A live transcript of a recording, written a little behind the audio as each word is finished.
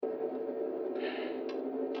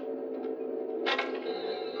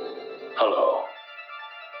Hello.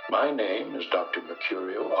 My name is Dr.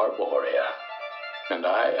 Mercurio Arboria, and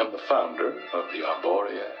I am the founder of the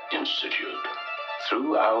Arboria Institute.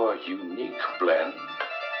 Through our unique blend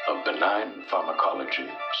of benign pharmacology,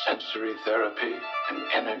 sensory therapy, and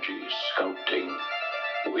energy sculpting,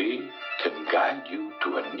 we can guide you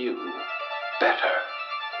to a new, better,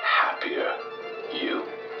 happier you.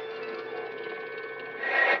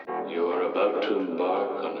 You are about to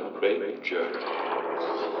embark on a great journey.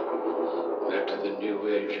 Let the new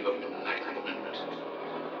age of enlightenment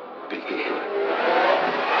begin.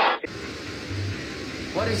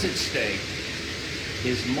 What is at stake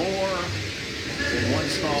is more than one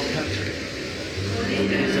small country.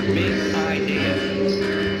 It is a big idea,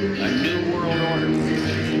 a new world order.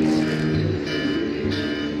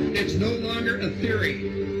 It's no longer a theory.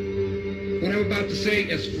 What I'm about to say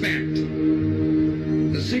is fact.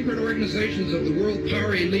 The secret organizations of the world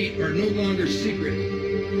power elite are no longer secret.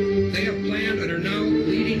 They have planned and are now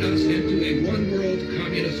leading us into a one-world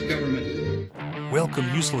communist government.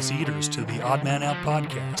 Welcome, useless eaters, to the Odd Man Out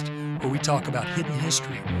podcast, where we talk about hidden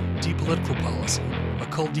history, deep political policy,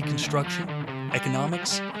 occult deconstruction,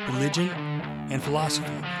 economics, religion, and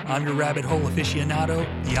philosophy. I'm your rabbit hole aficionado,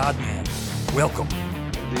 the Odd Man. Welcome.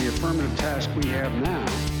 The affirmative task we have now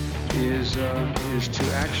is to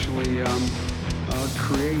actually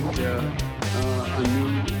create a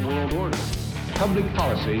new world order. Public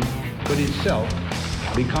policy could itself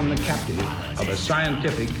become the captive of a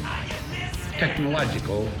scientific,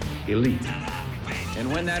 technological elite.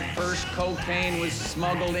 And when that first cocaine was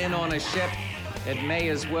smuggled in on a ship, it may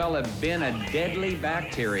as well have been a deadly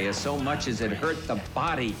bacteria so much as it hurt the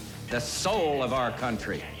body, the soul of our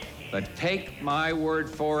country. But take my word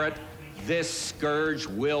for it, this scourge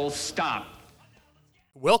will stop.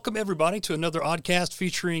 Welcome, everybody, to another Oddcast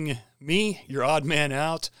featuring me, your Odd Man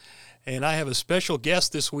Out. And I have a special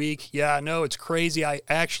guest this week. Yeah, I know, it's crazy. I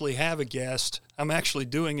actually have a guest. I'm actually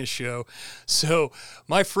doing a show. So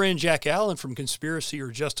my friend Jack Allen from Conspiracy or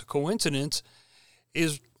Just a Coincidence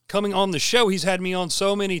is coming on the show. He's had me on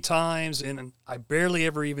so many times, and I barely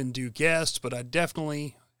ever even do guests, but I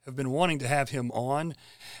definitely have been wanting to have him on.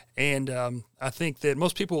 And I think that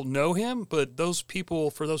most people know him, but for those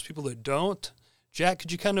people that don't, Jack,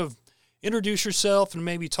 could you kind of introduce yourself and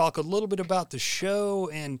maybe talk a little bit about the show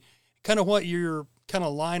and kind of what your kind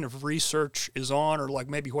of line of research is on, or like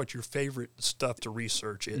maybe what your favorite stuff to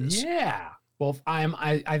research is? Yeah. Well,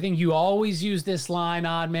 I think you always use this line,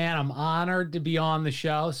 Odd Man. I'm honored to be on the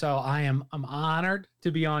show. So I'm honored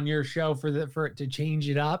to be on your show for it to change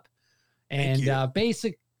it up. And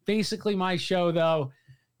basically my show though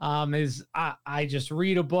is I just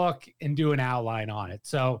read a book and do an outline on it.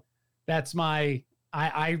 So that's I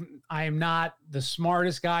am not the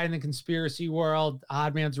smartest guy in the conspiracy world.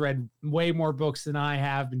 Odd Man's read way more books than I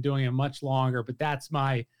have, been doing it much longer, but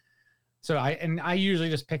I usually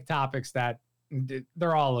just pick topics that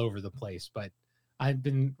they're all over the place, but I've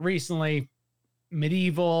been recently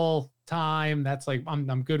medieval time. That's like,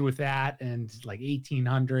 I'm good with that. And like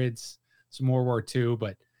 1800s, some World War II,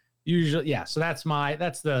 but usually, yeah. So that's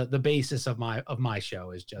the basis of my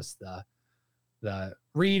show is just the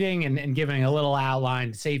reading and giving a little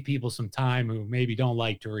outline to save people some time who maybe don't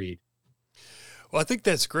like to read. Well, I think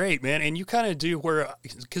that's great, man. And you kind of do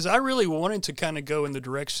because I really wanted to kind of go in the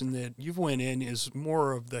direction that you've went in is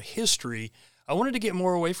more of the history. I wanted to get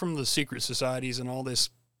more away from the secret societies and all this,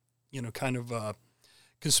 kind of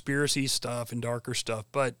conspiracy stuff and darker stuff.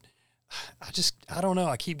 But I don't know.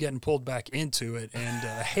 I keep getting pulled back into it, and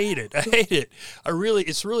I hate it.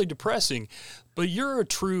 It's really depressing. But you're a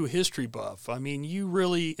true history buff. I mean, you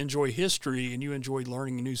really enjoy history, and you enjoy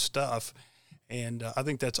learning new stuff. And I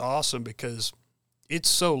think that's awesome because it's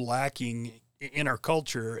so lacking in our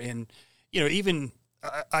culture. And, even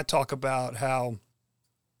I talk about how,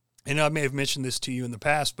 and I may have mentioned this to you in the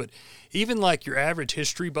past, but even like your average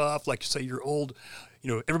history buff, like say your old,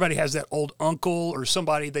 everybody has that old uncle or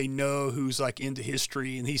somebody they know who's like into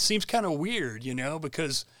history, and he seems kind of weird,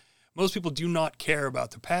 because most people do not care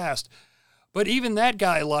about the past. But even that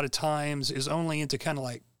guy a lot of times is only into kind of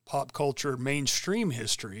like pop culture, mainstream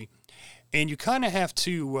history. And you kind of have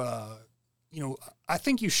to, I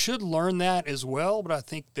think you should learn that as well. But I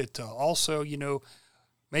think that also,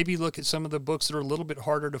 maybe look at some of the books that are a little bit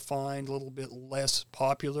harder to find, a little bit less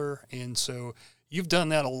popular. And so you've done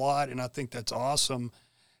that a lot, and I think that's awesome.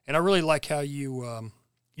 And I really like how you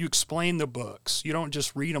explain the books. You don't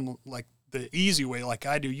just read them like the easy way like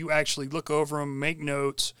I do. You actually look over them, make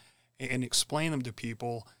notes, and explain them to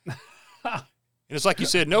people. And it's like you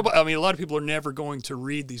said, a lot of people are never going to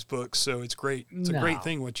read these books, so it's great. It's a great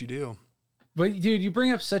thing what you do. But dude, you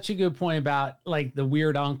bring up such a good point about like the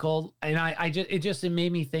weird uncle, and it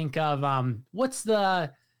made me think of what's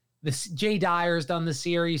the Jay Dyer's done the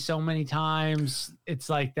series so many times. It's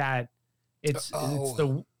like that. It's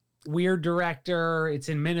the weird director. It's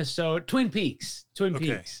in Minnesota. Twin Peaks.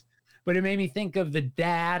 But it made me think of the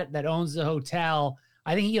dad that owns the hotel.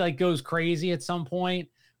 I think he like goes crazy at some point,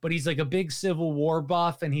 but he's like a big Civil War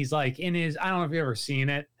buff, and he's like in his. I don't know if you've ever seen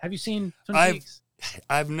it. Have you seen Twin Peaks?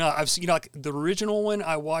 I've not. I've seen like the original one.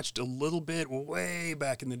 I watched a little bit way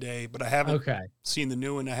back in the day, but I haven't seen the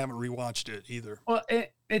new one. I haven't rewatched it either. Well,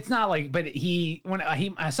 it's not like, but when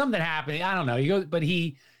something happened, I don't know. He goes, but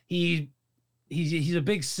he's a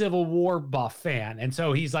big Civil War buff fan, and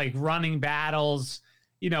so he's like running battles,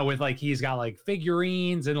 with like he's got like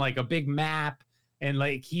figurines and like a big map, and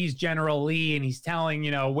like he's General Lee, and he's telling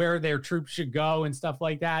where their troops should go and stuff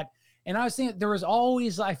like that. And I was thinking there was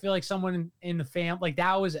always, I feel like someone in the family, like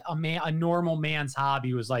that was a normal man's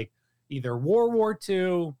hobby, was like either World War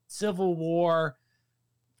II, Civil War.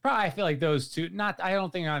 Probably, I feel like those two, I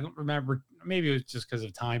don't think I remember, maybe it was just because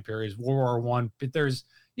of time periods, World War I, but there's,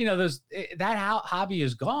 that hobby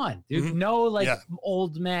is gone. Dude. Mm-hmm. No,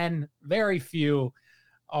 old men, very few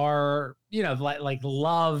are,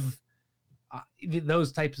 love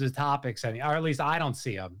those types of topics, or at least I don't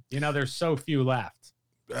see them. There's so few left.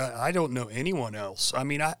 I don't know anyone else. I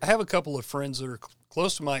mean, I have a couple of friends that are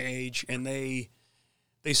close to my age, and they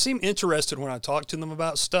seem interested when I talk to them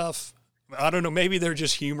about stuff. I don't know, maybe they're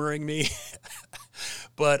just humoring me.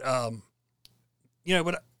 But, I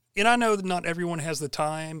know that not everyone has the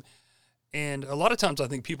time, and a lot of times I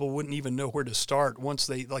think people wouldn't even know where to start once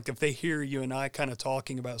if they hear you and I kind of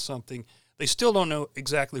talking about something, they still don't know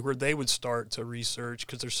exactly where they would start to research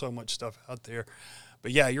because there's so much stuff out there.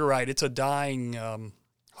 But yeah, you're right. It's a dying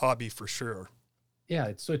hobby for sure. Yeah,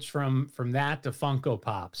 it switched from that to Funko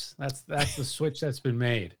Pops. That's the switch that's been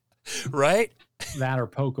made. Right? That or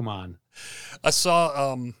Pokemon. I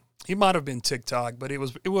saw he might have been TikTok, but it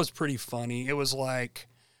was pretty funny. It was like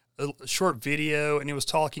a short video, and it was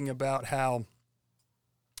talking about how,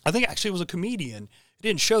 I think actually it was a comedian. It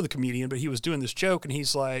didn't show the comedian, but he was doing this joke, and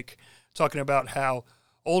he's like talking about how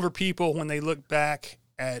older people, when they look back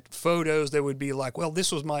at photos, they would be like, well,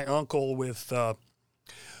 this was my uncle with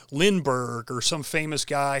Lindbergh, or some famous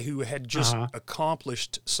guy who had just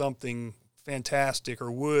accomplished something fantastic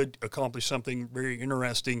or would accomplish something very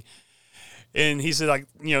interesting. And he said, like,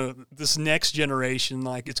 this next generation,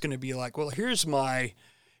 like, it's going to be like, well, here's my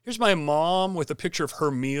mom with a picture of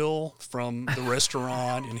her meal from the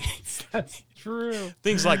restaurant. And that's true.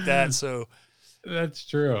 Things like that. So that's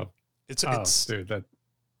true. It's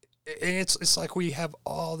like we have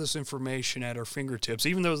all this information at our fingertips,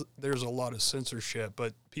 even though there's a lot of censorship,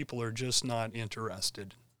 but people are just not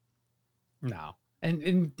interested. No.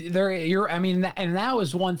 And that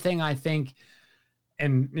was one thing I think,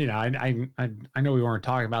 and I know we weren't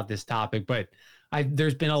talking about this topic, but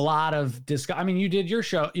there's been a lot of you did your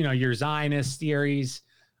show, your Zionist theories,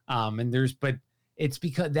 but it's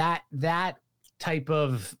because that type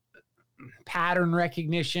of pattern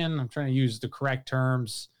recognition, I'm trying to use the correct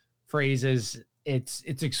phrases, it's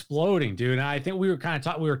exploding, dude. And I think we were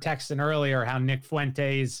we were texting earlier how Nick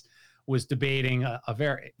Fuentes was debating a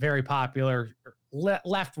very, very popular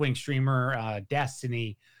left-wing streamer,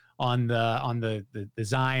 Destiny, on the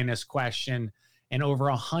Zionist question, and over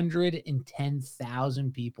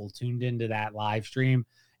 110,000 people tuned into that live stream.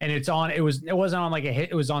 And it wasn't on like a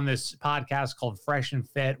hit. It was on this podcast called Fresh and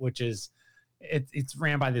Fit, which is it's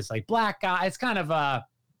ran by this like black guy. It's kind of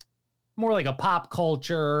more like a pop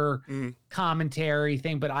culture commentary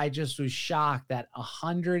thing, but I just was shocked that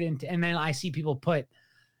 110, and then I see people put,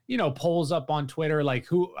 polls up on Twitter, like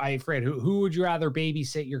who would you rather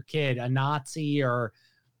babysit your kid, a Nazi or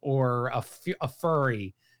a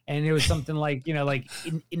furry? And it was something like, like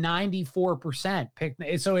 94% picked.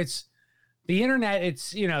 So it's the internet.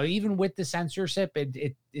 It's, even with the censorship,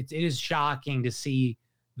 it is shocking to see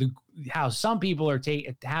how some people have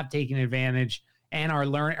taken advantage and are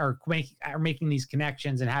making these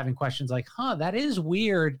connections and having questions like, that is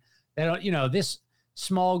weird that, this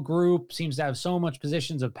small group seems to have so much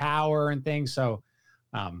positions of power and things. So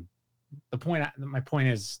my point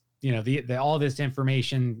is, all this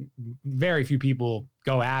information, very few people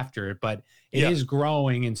go after it, but it is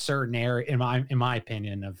growing in certain areas, in my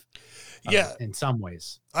opinion, in some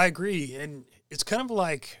ways. I agree. And it's kind of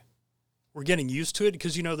like we're getting used to it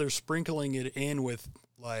because, they're sprinkling it in with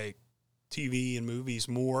like TV and movies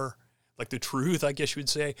more, like the truth, I guess you would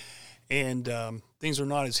say. And things are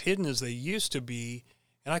not as hidden as they used to be.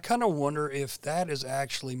 And I kind of wonder if that is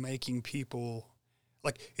actually making people,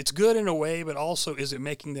 like it's good in a way, but also is it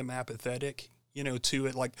making them apathetic, to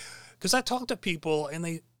it? Like, because I talk to people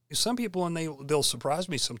and they'll surprise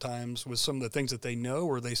me sometimes with some of the things that they know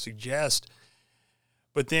or they suggest.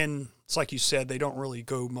 But then it's like you said, they don't really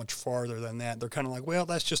go much farther than that. They're kind of like, well,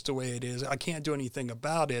 that's just the way it is. I can't do anything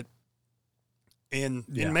about it. And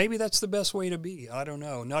maybe that's the best way to be. I don't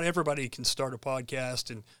know. Not everybody can start a podcast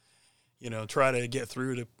and, try to get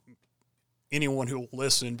through to anyone who will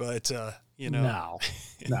listen, but, No,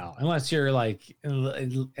 unless you're like,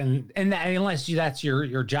 and unless that's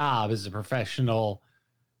your job as a professional,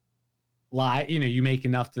 you make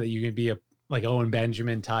enough that you can be a, like Owen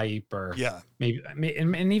Benjamin type, or maybe,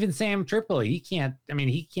 and even Sam Tripoli, he can't,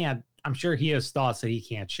 I'm sure he has thoughts that he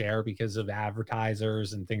can't share because of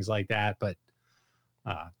advertisers and things like that. But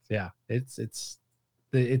I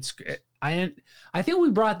think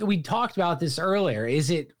we talked about this earlier. It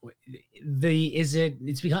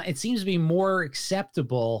seems to be more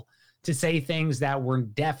acceptable to say things that were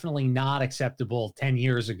definitely not acceptable 10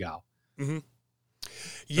 years ago. Mm-hmm.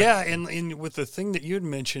 Yeah, and with the thing that you had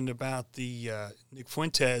mentioned about the Nick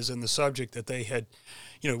Fuentes and the subject that they had,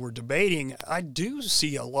 were debating, I do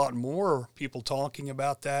see a lot more people talking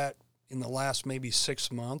about that in the last maybe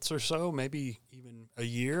 6 months or so, maybe even a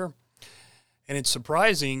year. And it's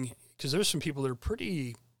surprising because there's some people that are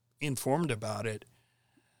pretty informed about it.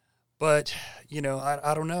 But,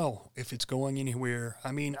 I don't know if it's going anywhere.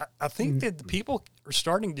 I think that the people are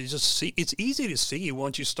starting to just see. It's easy to see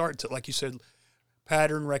once you start to, like you said,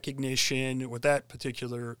 pattern recognition with that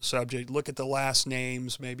particular subject. Look at the last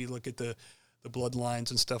names, maybe look at the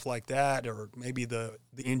bloodlines and stuff like that, or maybe the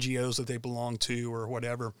NGOs that they belong to or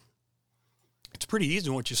whatever. It's pretty easy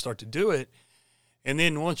once you start to do it. And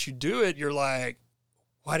then once you do it, you're like,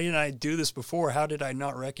 why didn't I do this before? How did I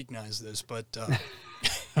not recognize this? But,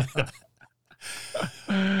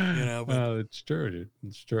 it's true, dude.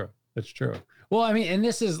 It's true. Well, and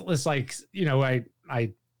this is like,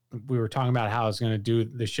 we were talking about how I was going to do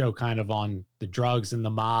the show kind of on the drugs and the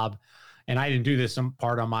mob. And I didn't do this some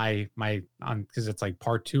part on because it's like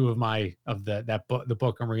part 2 of the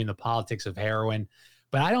book I'm reading, The Politics of Heroin.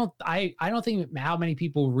 But I don't think how many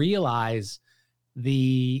people realize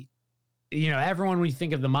everyone, when you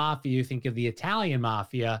think of the mafia, you think of the Italian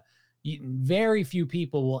mafia. Very few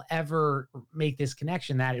people will ever make this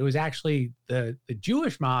connection that it was actually the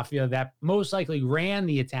Jewish mafia that most likely ran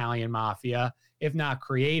the Italian mafia, if not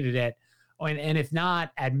created it. And if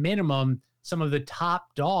not, at minimum, some of the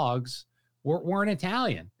top dogs weren't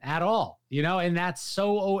Italian at all, and that's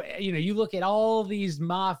so, you look at all these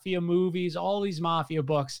mafia movies, all these mafia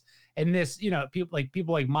books, and this, people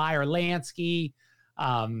like Meyer Lansky,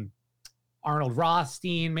 Arnold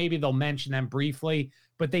Rothstein, maybe they'll mention them briefly,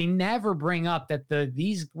 but they never bring up that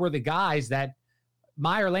these were the guys that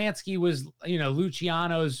Meyer Lansky was,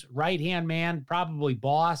 Luciano's right-hand man, probably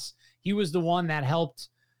boss. He was the one that helped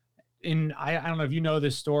I don't know if you know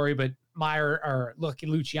this story, but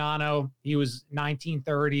Luciano, he was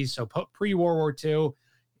 1930s, so pre-World War II,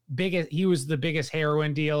 he was the biggest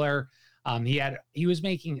heroin dealer. He was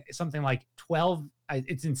making something like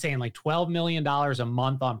it's insane, like $12 million a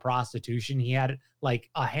month on prostitution. He had like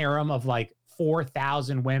a harem of like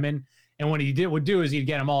 4,000 women. And what he would do is he'd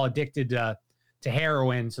get them all addicted to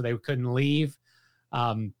heroin so they couldn't leave.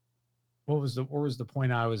 What was the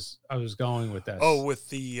point I was going with this? Oh, with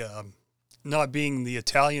the not being the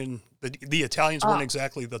Italian, the Italians weren't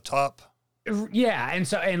exactly the top. Yeah, and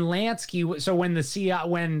Lansky. So when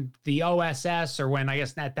the OSS, or when I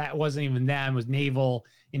guess that wasn't even them, was Naval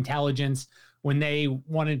Intelligence. When they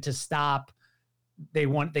wanted to stop, they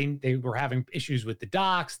were having issues with the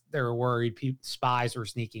docks. They were worried spies were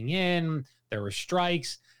sneaking in. There were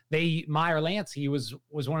strikes. Meyer Lansky was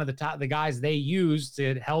one of the guys they used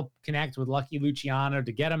to help connect with Lucky Luciano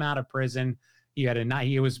to get him out of prison.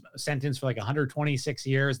 He was sentenced for like 126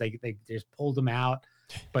 years. They just pulled him out.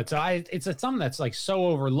 But so it's something that's like so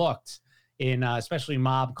overlooked in especially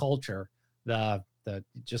mob culture.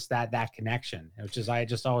 Just that connection, which is I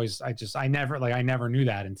never knew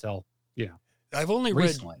that until I've only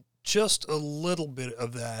recently read just a little bit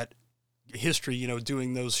of that history,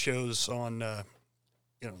 doing those shows on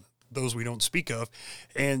those we don't speak of,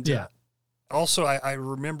 and also I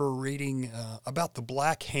remember reading about the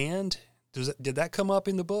Black Hand. Did that come up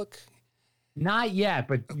in the book? Not yet,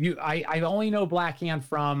 but I only know Black Hand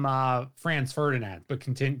from Franz Ferdinand.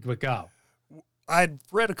 But go. I'd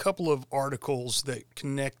read a couple of articles that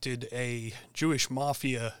connected a Jewish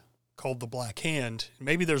mafia called the Black Hand.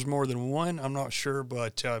 Maybe there's more than one, I'm not sure,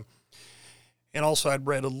 but and also I'd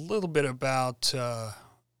read a little bit about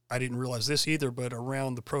I didn't realize this either, but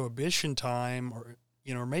around the Prohibition time, or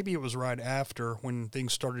or maybe it was right after when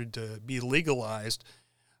things started to be legalized,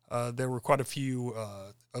 there were quite a few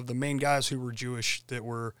of the main guys who were Jewish that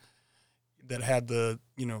had they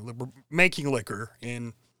were making liquor.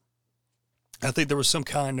 And I think there was some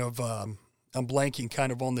kind of, I'm blanking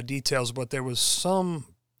kind of on the details, but there was some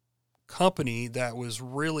company that was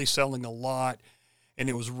really selling a lot, and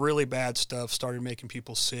it was really bad stuff, started making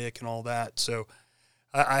people sick and all that. So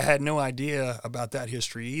I had no idea about that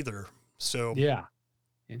history either. So yeah,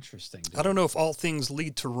 interesting. Dude. I don't know if all things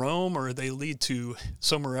lead to Rome or they lead to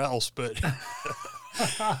somewhere else, but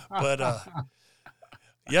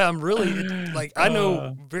yeah, I'm really like, I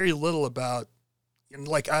know very little about,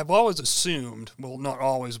 like, I've always assumed, well, not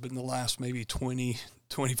always, but in the last maybe 20,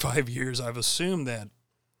 25 years, I've assumed that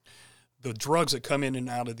the drugs that come in and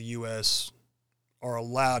out of the U.S. are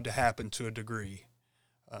allowed to happen to a degree.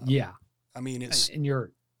 Yeah. I mean, and it's,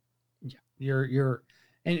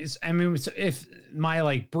 I mean, if my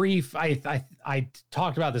like brief, I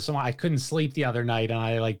talked about this, so I couldn't sleep the other night, and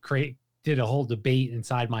I did a whole debate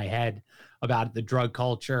inside my head about the drug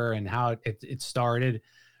culture and how it started.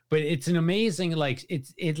 But it's an amazing, like,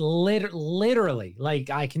 it literally, like,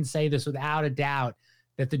 I can say this without a doubt,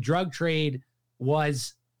 that the drug trade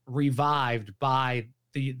was revived by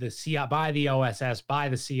the OSS, by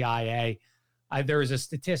the CIA. There is a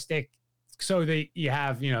statistic, so that you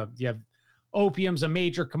have opium's a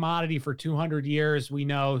major commodity for 200 years. We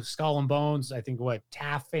know Skull and Bones, I think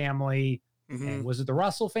Taft family, and was it the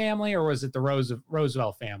Russell family or was it the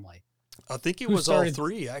Roosevelt family? I think it was all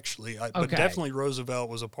three, actually. But definitely Roosevelt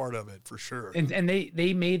was a part of it for sure. And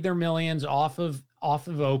they made their millions off of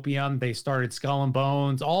opium. They started Skull and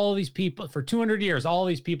Bones. All of these people for 200 years, all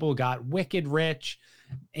these people got wicked rich.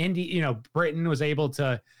 Britain was able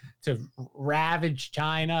to ravage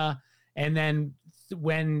China. And then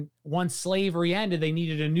once slavery ended, they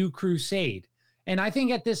needed a new crusade. And I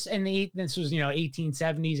think this was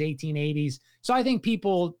 1870s, 1880s. So I think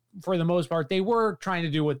people, for the most part, they were trying to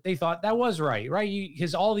do what they thought that was right?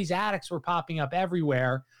 Because all these addicts were popping up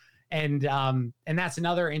everywhere. And that's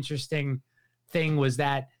another interesting thing was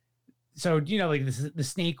that, so, like the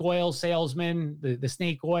snake oil salesman, the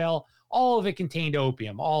snake oil, all of it contained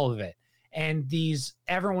opium, all of it. And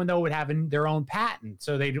everyone though would have their own patent.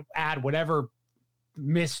 So they'd add whatever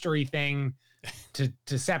mystery thing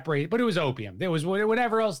to separate, but it was opium. There was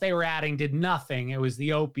whatever else they were adding did nothing. It was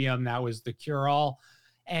the opium that was the cure all.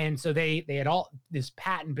 And so they had all this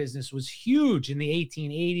patent business was huge in the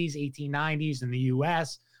 1880s, 1890s in the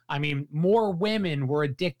US. I mean, more women were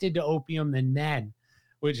addicted to opium than men,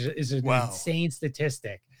 which is an insane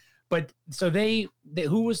statistic. But so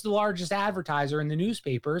who was the largest advertiser in the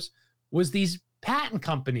newspapers was these patent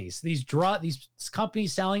companies, these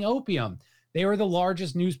companies selling opium. They were the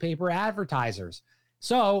largest newspaper advertisers.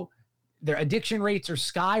 So their addiction rates are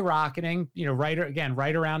skyrocketing,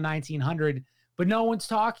 right around 1900, but no one's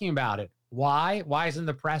talking about it. Why? Why isn't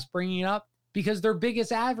the press bringing it up? Because their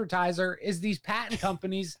biggest advertiser is these patent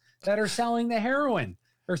companies that are selling the heroin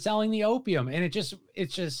or selling the opium. And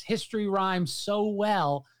it's just history rhymes so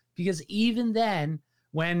well, because even then,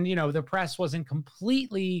 when, the press wasn't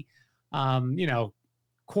completely,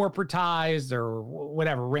 corporatized or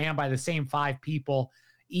whatever, ran by the same five people,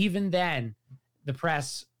 even then the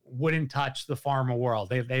press wouldn't touch the pharma world.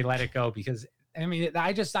 They let it go, because I mean,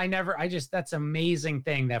 that's amazing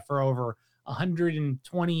thing that for over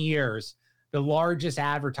 120 years, the largest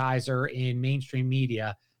advertiser in mainstream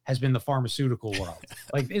media has been the pharmaceutical world.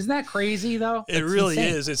 Like, isn't that crazy though? It really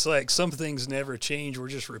is. It's like some things never change. We're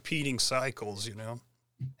just repeating cycles,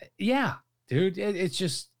 Yeah, dude. It's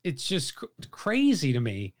just crazy to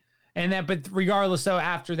me. And that, but regardless, though,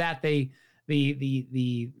 after that, they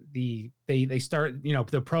start,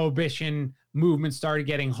 the prohibition movement started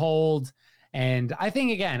getting hold. And I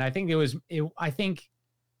think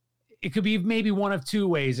it could be maybe one of two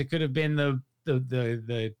ways. It could have been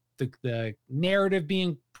the narrative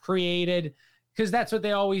being created, because that's what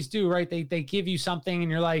they always do, right? They give you something and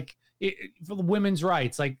you're like, for the women's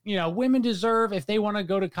rights, like, women deserve, if they want to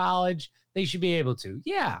go to college, they should be able to.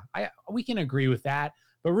 Yeah, we can agree with that.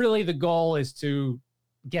 But really the goal is to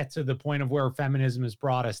get to the point of where feminism has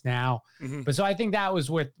brought us now. Mm-hmm. But so I think that was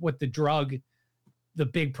what the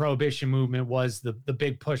big prohibition movement was, the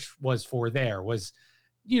big push was for there was,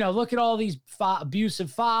 look at all these abusive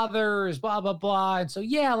fathers, blah, blah, blah. And so,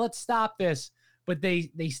 yeah, let's stop this. But they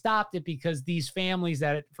stopped it because these families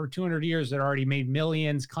that for 200 years that already made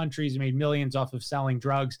millions, countries made millions off of selling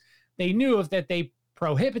drugs. They knew if that they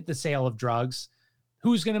prohibit the sale of drugs,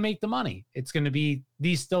 who's going to make the money? It's going to be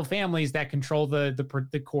these still families that control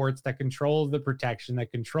the courts, that control the protection,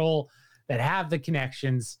 that have the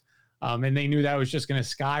connections. And they knew that was just going to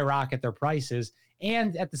skyrocket their prices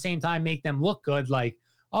and at the same time make them look good. Like,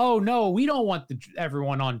 oh, no, we don't want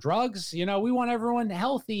everyone on drugs. You know, we want everyone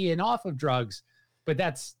healthy and off of drugs. But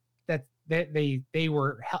they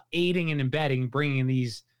were aiding and abetting bringing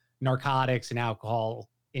these narcotics and alcohol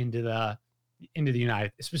into the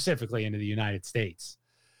specifically into the United States.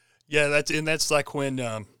 Yeah, that's like when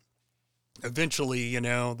eventually, you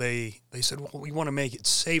know, they said, well, we want to make it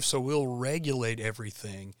safe, so we'll regulate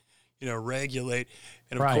everything. You know, regulate.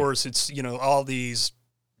 And of course, it's, you know, all these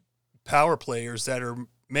power players that are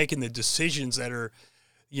making the decisions that are,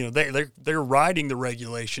 you know, they're writing the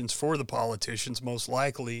regulations for the politicians most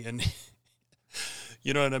likely. And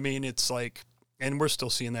you know what I mean? It's like, and we're still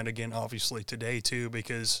seeing that again, obviously today too,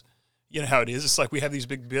 because you know how it is. It's like we have these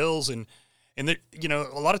big bills and you know,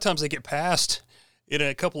 a lot of times they get passed in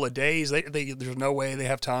a couple of days. There's no way they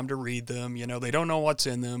have time to read them. You know, they don't know what's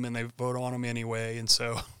in them and they vote on them anyway. And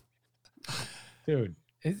so, dude,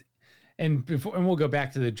 and we'll go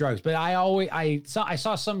back to the drugs, but I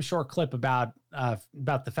saw some short clip about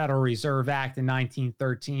the Federal Reserve Act in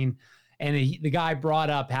 1913. And the guy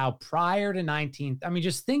brought up how prior to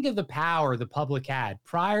just think of the power the public had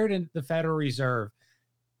prior to the Federal Reserve.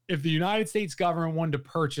 If the United States government wanted to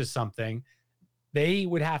purchase something, they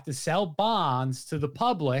would have to sell bonds to the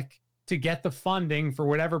public to get the funding for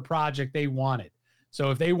whatever project they wanted.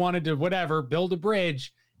 So if they wanted to, build a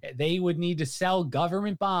bridge, they would need to sell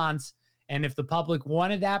government bonds. And if the public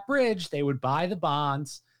wanted that bridge, they would buy the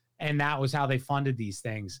bonds. And that was how they funded these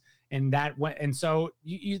things. And so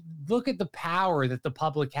you look at the power that the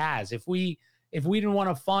public has. If we didn't want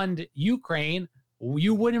to fund Ukraine,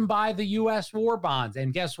 you wouldn't buy the U.S. war bonds.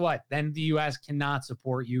 And guess what? Then the U.S. cannot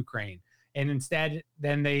support Ukraine. And instead,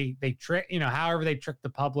 then they trick, you know, however they tricked the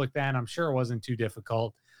public then, I'm sure it wasn't too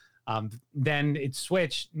difficult. Then it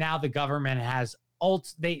switched. Now the government has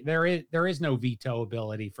there is no veto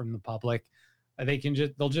ability from the public. They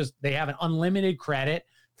have an unlimited credit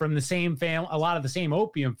from the same a lot of the same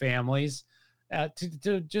opium families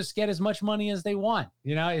to just get as much money as they want.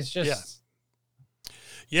 You know, it's just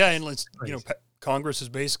yeah. And let's crazy. You know, Congress has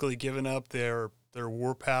basically given up their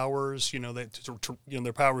war powers. You know,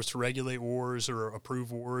 their powers to regulate wars or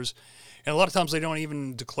approve wars, and a lot of times they don't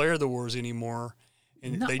even declare the wars anymore.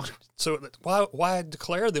 And so why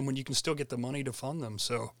declare them when you can still get the money to fund them?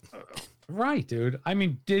 So, right, dude. I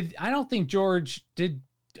mean, I don't think George did.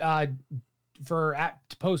 For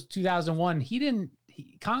post 2001,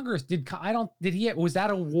 Congress did. Was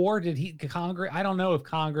that a war? Congress? I don't know if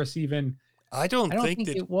Congress even. I don't think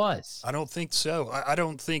it was. I don't think so. I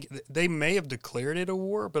don't think they may have declared it a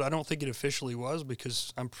war, but I don't think it officially was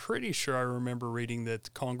because I'm pretty sure I remember reading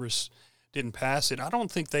that Congress didn't pass it. I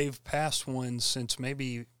don't think they've passed one since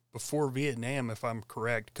maybe before Vietnam, if I'm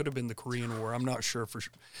correct. Could have been the Korean War. I'm not sure for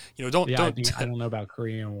sure. You know, I don't know about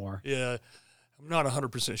Korean War. Yeah, I'm not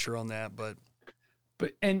 100% sure on that, but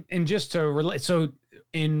and just to relate, so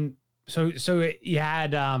you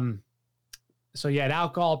had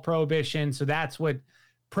alcohol prohibition. So that's what,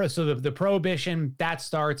 the prohibition that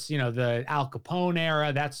starts, you know, the Al Capone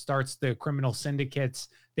era, that starts the criminal syndicates,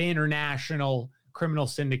 the international criminal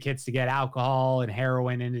syndicates to get alcohol and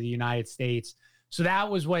heroin into the United States. So that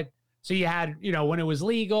was so you had, you know, when it was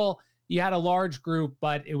legal, you had a large group,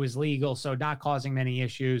 but it was legal. So not causing many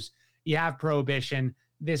issues. You have prohibition.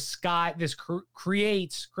 This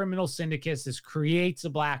creates criminal syndicates. This creates a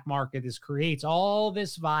black market. This creates all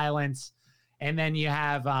this violence. And then you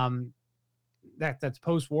have that's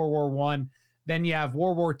post World War I. Then you have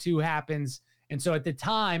World War II happens. And so at the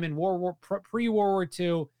time in pre-World War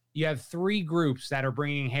II, you have three groups that are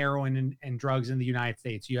bringing heroin and drugs in the United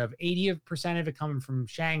States. You have 80% of it coming from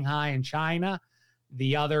Shanghai and China.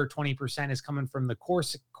 The other 20% is coming from the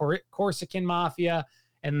Corsican Mafia,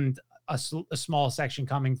 and a small section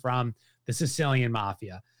coming from the Sicilian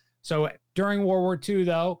Mafia. So during World War II,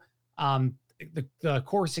 though, the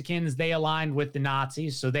Corsicans, they aligned with the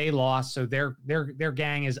Nazis, so they lost. So their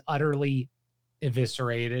gang is utterly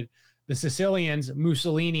eviscerated. The Sicilians,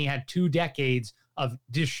 Mussolini had 2 decades of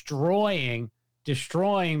destroying the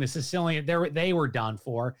Sicilian. They were done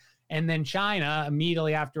for. And then China,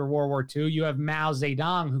 immediately after World War II, you have Mao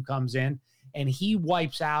Zedong who comes in and he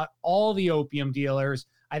wipes out all the opium dealers.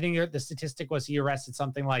 I think the statistic was he arrested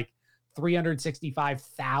something like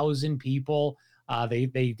 365,000 people.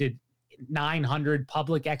 They did 900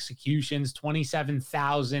 public executions,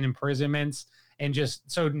 27,000 imprisonments, and just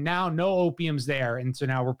so now no opium's there. And so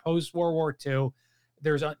now we're post World War II.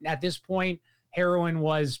 At this point, heroin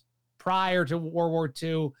was prior to World War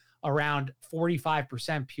II around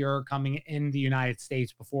 45% pure coming in the United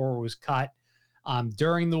States before it was cut.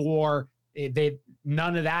 During the war,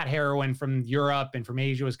 none of that heroin from Europe and from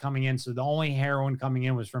Asia was coming in. So the only heroin coming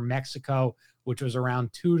in was from Mexico, which was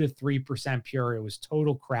around 2 to 3% pure. It was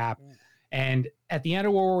total crap. And at the end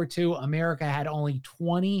of World War II, America had only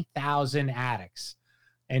 20,000 addicts.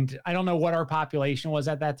 And I don't know what our population was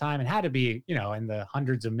at that time. It had to be, in the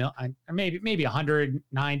hundreds of million, maybe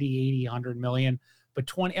 190, 80, 100 million. But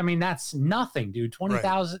 20, that's nothing, dude.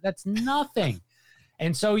 20,000, right. That's nothing.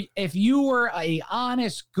 And so if you were a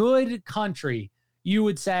honest, good country, you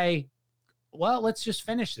would say, well, let's just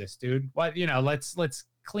finish this, dude. What, let's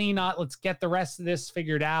clean up. Let's get the rest of this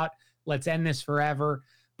figured out. Let's end this forever.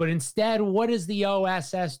 But instead, what does the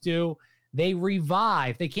OSS do? They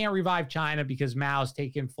revive. They can't revive China because Mao's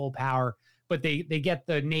taken full power, but they get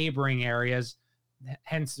the neighboring areas,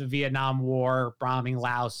 hence the Vietnam War, bombing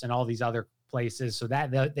Laos and all these other places. So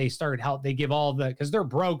that they started help. They give all because they're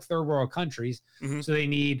broke third world countries. Mm-hmm. So they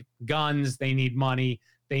need guns, they need money,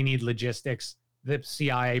 they need logistics. The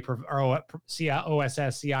CIA or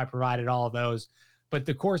OSS CI provided all of those. But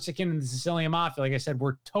the Corsican and the Sicilian Mafia, like I said,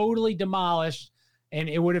 were totally demolished. And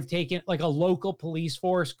it would have taken, like a local police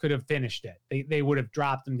force could have finished it. They would have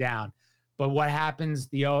dropped them down. But what happens,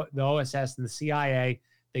 the OSS and the CIA,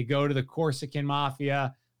 they go to the Corsican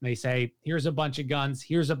Mafia and they say, here's a bunch of guns,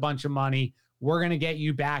 here's a bunch of money. We're going to get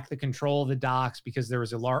you back the control of the docks because there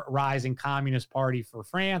was a rising communist party for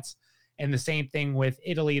France. And the same thing with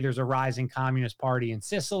Italy. There's a rising communist party in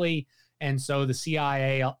Sicily. And so the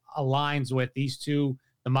CIA aligns with these two,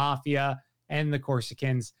 the Mafia and the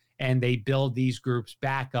Corsicans, and they build these groups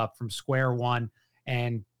back up from square one.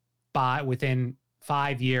 And within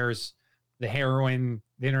 5 years, the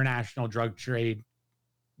international drug trade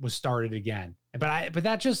was started again. But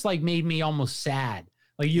that just like made me almost sad.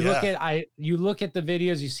 Like you look at the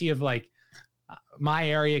videos you see of like my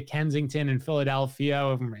area, Kensington and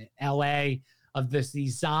Philadelphia, LA, of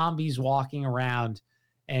these zombies walking around,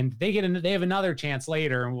 and they have another chance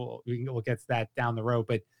later, and we'll get to that down the road.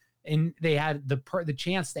 But they had the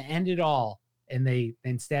chance to end it all, and they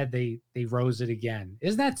rose it again.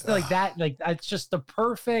 Isn't that like that? Like that's just the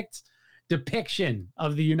perfect depiction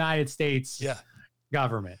of the United States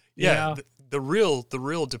government. Yeah, the real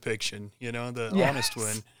depiction. The honest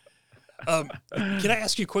one. Can I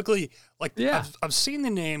ask you quickly? Like, I've seen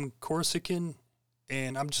the name Corsican,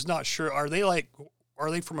 and I'm just not sure. Are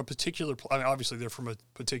they from a particular? Obviously they're from a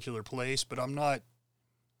particular place, but I'm not.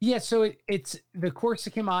 Yeah, so it's the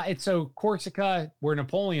Corsican. It's Corsica, where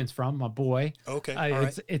Napoleon's from, my boy.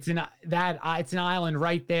 Okay, it's an island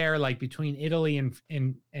right there, like between Italy and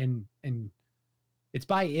it's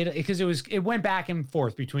by Italy because it went back and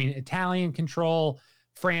forth between Italian control,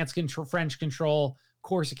 French control.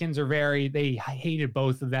 Corsicans they hated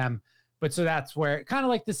both of them, but so that's where kind of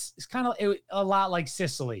like this. It's kind of a lot like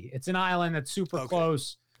Sicily. It's an island that's super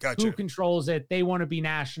close. Gotcha. Who controls it? They want to be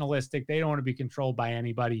nationalistic. They don't want to be controlled by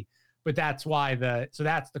anybody. But that's why that's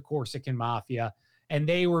the Corsican Mafia. And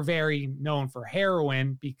they were very known for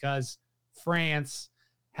heroin because France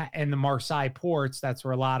and the Marseille ports, that's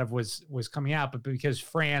where a lot of was coming out. But because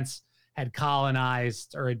France had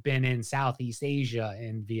colonized or had been in Southeast Asia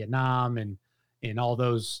and Vietnam and in all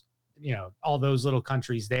those little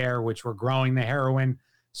countries there, which were growing the heroin.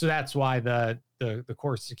 So that's why the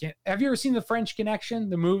Corsican. Have you ever seen The French Connection,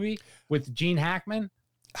 the movie with Gene Hackman?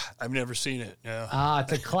 I've never seen it. No.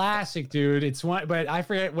 It's a classic, dude. It's one, but I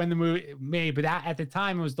forget when the movie made. But at the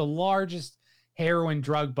time, it was the largest heroin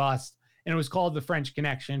drug bust, and it was called The French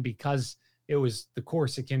Connection because it was the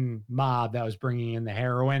Corsican mob that was bringing in the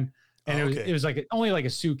heroin, and it was like only like a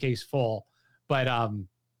suitcase full. But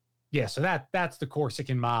so that's the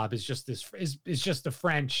Corsican mob. Is just the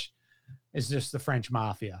French. Is just the French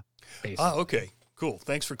Mafia, basically. Oh, okay. Cool.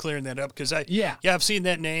 Thanks for clearing that up. Because I've seen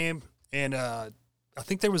that name, and I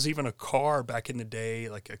think there was even a car back in the day,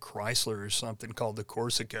 like a Chrysler or something, called the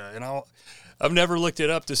Corsica. And I've never looked it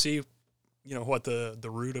up to see, what the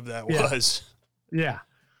root of that was. Yeah.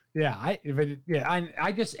 I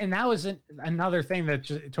just, and that was another thing that's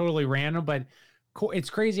just totally random, but it's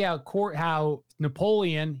crazy how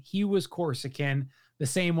Napoleon, he was Corsican the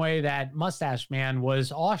same way that Mustache Man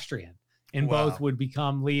was Austrian. And both would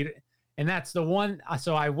become lead, and that's the one.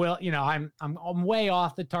 So I will, I'm way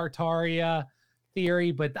off the Tartaria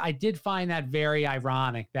theory, but I did find that very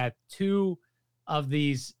ironic that two of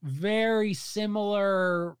these very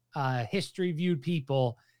similar history viewed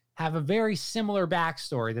people have a very similar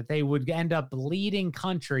backstory, that they would end up leading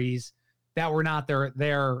countries that were not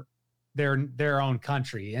their own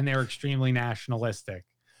country, and they're extremely nationalistic.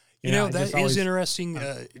 That is interesting.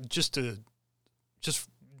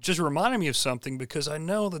 Just reminded me of something, because I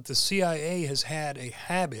know that the CIA has had a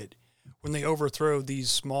habit when they overthrow these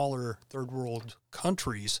smaller third world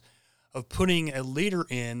countries, of putting a leader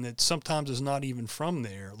in that sometimes is not even from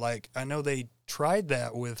there. Like, I know they tried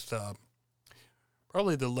that with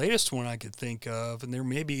probably the latest one I could think of, and there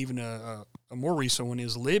may be even a more recent one,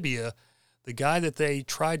 is Libya. The guy that they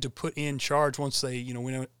tried to put in charge once they,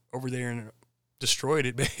 went over there and destroyed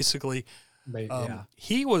it, basically.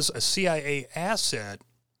 He was a CIA asset.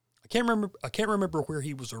 I can't remember where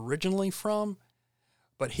he was originally from,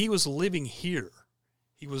 but he was living here.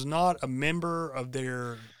 He was not a member of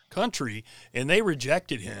their country, and they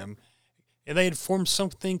rejected him. And they had formed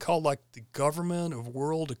something called like the Government of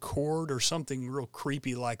World Accord or something real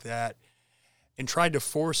creepy like that, and tried to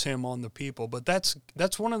force him on the people. But that's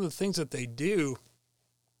one of the things that they do.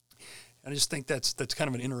 I just think that's kind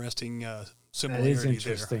of an interesting similarity. That is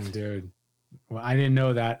interesting, dude. Well, I didn't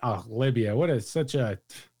know that. Oh, Libya. What is such a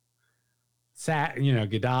sad,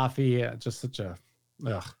 Gaddafi, just such a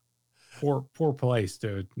poor place,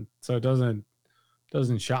 dude. So it doesn't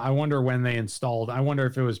shock. I wonder when they installed. I wonder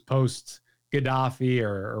if it was post Gaddafi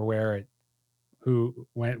or when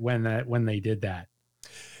they did that.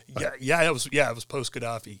 But, it was post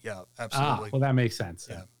Gaddafi. Yeah, absolutely. Well, that makes sense.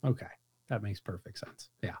 Yeah. Okay. That makes perfect sense.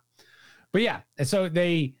 Yeah. But yeah, so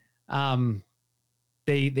they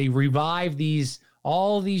revive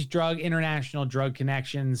all these international drug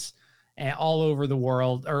connections all over the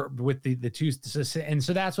world, or with the two, and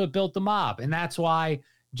so that's what built the mob, and that's why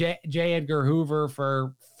J. Edgar Hoover,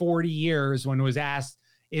 for 40 years, when was asked,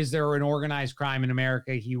 "Is there an organized crime in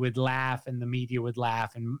America?" he would laugh, and the media would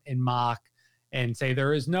laugh and mock and say,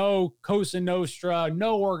 "There is no Cosa Nostra,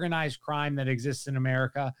 no organized crime that exists in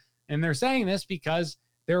America." And they're saying this because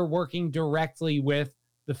they're working directly with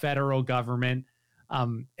the federal government.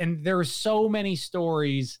 And there are so many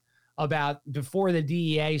stories about, before the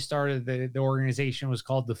DEA started, the organization was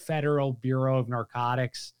called the Federal Bureau of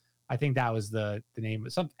Narcotics. I think that was the name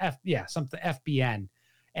of something FBN.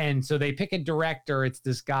 And so they pick a director. It's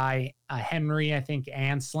this guy, Henry, I think,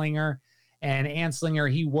 Anslinger. And Anslinger,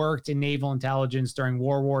 he worked in naval intelligence during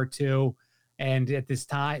World War II. And at this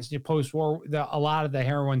time, post-war, a lot of the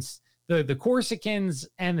heroines, the Corsicans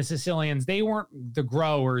and the Sicilians, they weren't the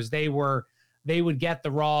growers. They would get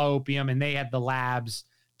the raw opium, and they had the labs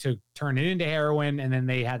to turn it into heroin, and then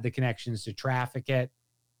they had the connections to traffic it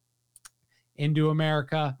into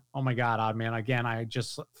America. Oh my God, Odd Man! Again, I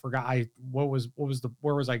just forgot. Where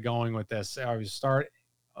was I going with this? I was start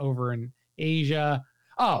over in Asia.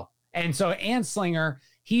 Oh, and so Anslinger,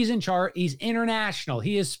 he's in charge. He's international.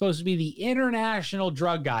 He is supposed to be the international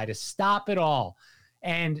drug guy to stop it all.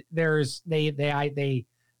 And they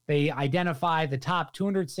identify the top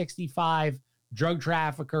 265 drug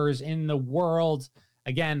traffickers in the world.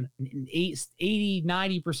 Again,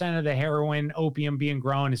 80-90% of the heroin, opium being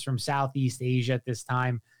grown is from Southeast Asia at this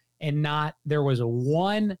time. And there was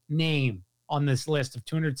one name on this list of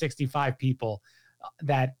 265 people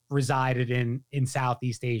that resided in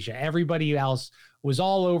Southeast Asia. Everybody else was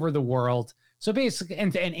all over the world. So basically,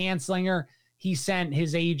 and Anslinger, he sent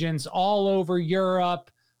his agents all over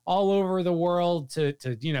Europe, all over the world to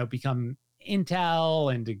become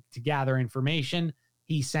intel and to gather information.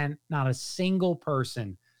 He sent not a single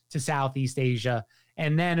person to Southeast Asia.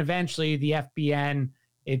 And then eventually the FBN,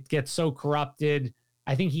 it gets so corrupted.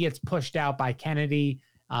 I think he gets pushed out by Kennedy.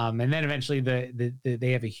 And then eventually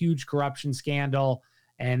they have a huge corruption scandal.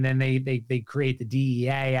 And then they create the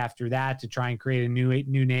DEA after that to try and create a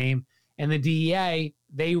new name. And the DEA,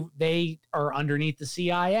 they are underneath the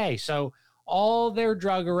CIA. So all their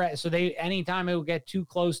drug arrests, so anytime it would get too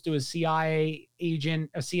close to a CIA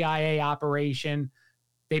agent, a CIA operation,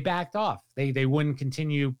 they backed off. They wouldn't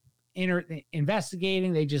continue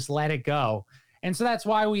investigating. They just let it go. And so that's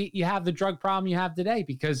why you have the drug problem you have today,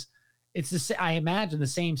 because I imagine the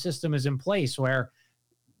same system is in place where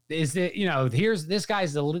here's this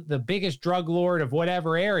guy's the biggest drug lord of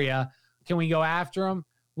whatever area. Can we go after him?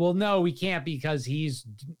 Well, no, we can't, because he's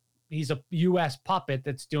a U.S. puppet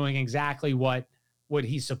that's doing exactly what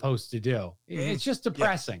he's supposed to do. It's just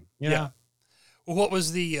depressing, you know? Well, what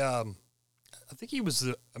was I think he was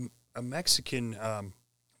a Mexican. I've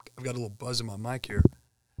got a little buzz in my mic here.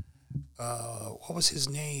 What was his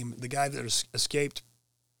name? The guy that escaped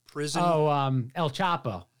prison? Oh, El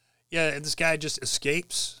Chapo. Yeah, this guy just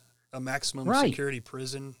escapes a maximum security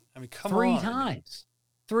prison. I mean, come on.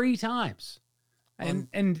 Three times.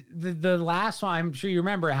 And the last one, I'm sure you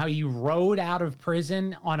remember how he rode out of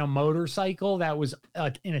prison on a motorcycle that was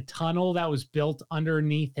in a tunnel that was built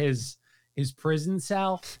underneath his prison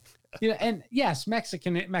cell. And yes,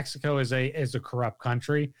 Mexico is a corrupt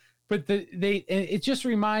country, but it just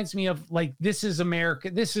reminds me of, like, this is America.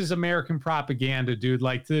 This is American propaganda, dude.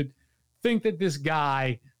 Like, think that this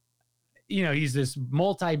guy, he's this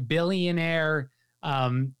multi-billionaire.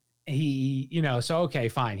 So okay,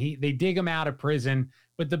 fine. They dig him out of prison.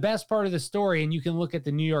 But the best part of the story, and you can look at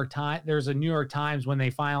the New York Times, there's a New York Times when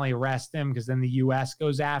they finally arrest him, because then the U.S.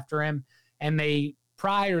 goes after him. And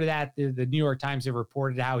prior to that, the New York Times have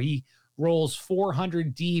reported how he rolls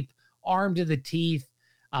 400 deep, armed to the teeth.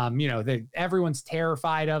 Everyone's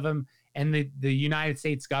terrified of him. And the United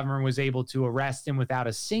States government was able to arrest him without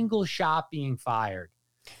a single shot being fired.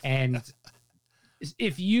 And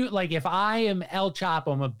if I am El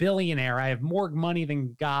Chapo, I'm a billionaire, I have more money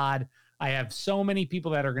than God, I have so many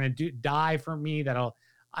people that are going to die for me that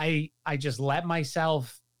I just let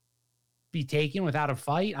myself be taken without a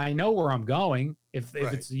fight. I know where I'm going if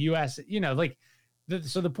it's the U.S.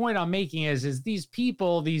 So the point I'm making is these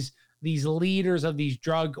people, these leaders of these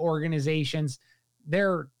drug organizations,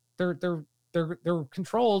 they're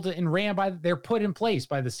controlled and ran they're put in place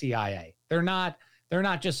by the CIA. They're not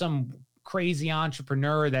just some crazy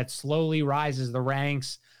entrepreneur that slowly rises the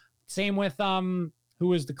ranks. Same with who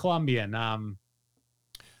was the Colombian?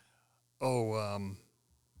 Who am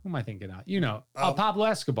I thinking of? Pablo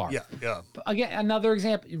Escobar. Yeah. Again, another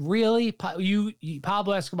example. Really,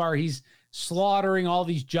 Pablo Escobar, he's slaughtering all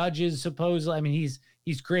these judges, supposedly. I mean,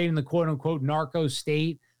 he's creating the quote unquote narco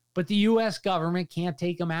state, but the U.S. government can't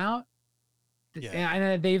take him out. Yeah.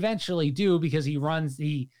 And they eventually do, because he runs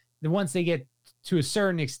once they get to a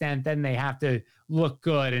certain extent, then they have to look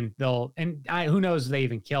good, and who knows if they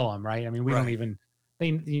even kill him, right? I mean, we don't even,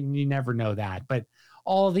 you never know that. But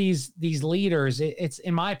all these leaders, it's,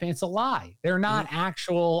 in my opinion, it's a lie. They're not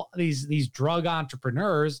actual, these drug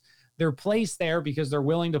entrepreneurs. They're placed there because they're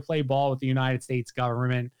willing to play ball with the United States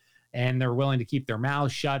government, and they're willing to keep their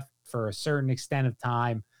mouths shut for a certain extent of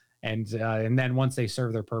time. And then once they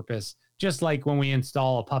serve their purpose, just like when we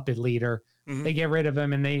install a puppet leader, they get rid of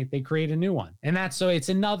him and they create a new one. And it's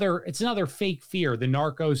another fake fear, the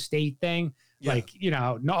narco state thing. Yeah.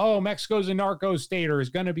 Mexico's a narco state, or is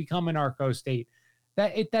going to become a narco state.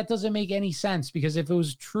 That doesn't make any sense, because if it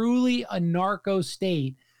was truly a narco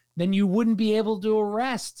state, then you wouldn't be able to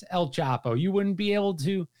arrest El Chapo. You wouldn't be able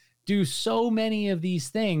to do so many of these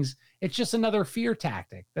things. It's just another fear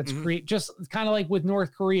tactic that's just kind of like with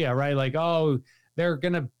North Korea, right? Like, oh, they're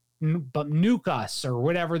going to nuke us or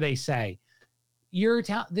whatever they say.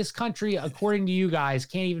 This country, according to you guys,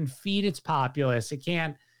 can't even feed its populace.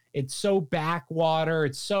 It's so backwater.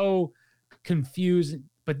 It's so confused,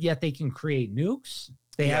 but yet they can create nukes.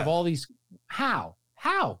 They have all these. How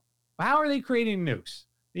are they creating nukes?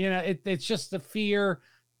 It's just a fear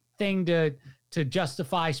thing to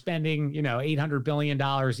justify spending, $800 billion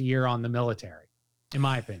a year on the military, in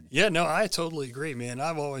my opinion. Yeah, no, I totally agree, man.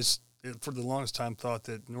 I've always, for the longest time, thought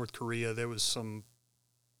that North Korea, there was some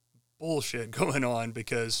bullshit going on,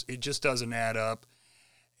 because it just doesn't add up.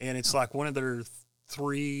 And it's like one of their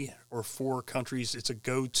 3 or 4 countries. It's a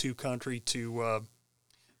go-to country to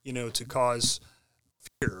cause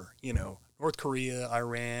fear. North Korea,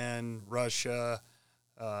 Iran, Russia,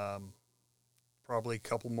 probably a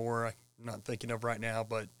couple more I'm not thinking of right now,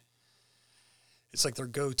 but it's like their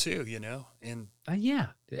go-to, and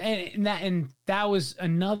and that was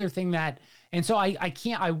another thing and so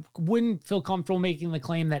I wouldn't feel comfortable making the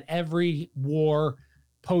claim that every war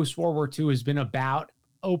post World War II has been about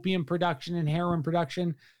opium production and heroin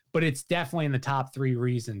production, but it's definitely in the top 3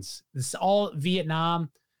 reasons. This all Vietnam,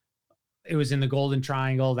 it was in the Golden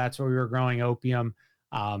Triangle. That's where we were growing opium.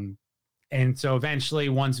 And so eventually,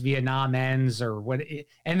 once Vietnam ends,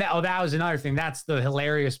 that was another thing. That's the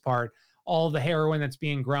hilarious part. All the heroin that's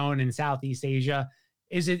being grown in Southeast Asia,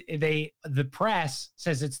 the press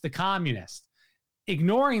says it's the communists,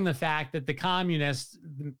 ignoring the fact that the communists,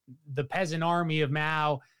 the peasant army of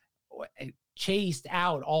Mao, chased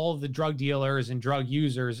out all of the drug dealers and drug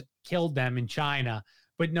users, killed them in China.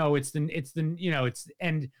 But no, I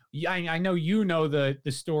know the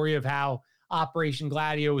story of how Operation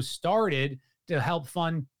Gladio was started to help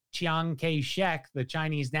fund Chiang Kai-shek, the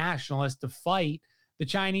Chinese nationalist, to fight the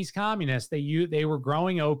Chinese communists. They were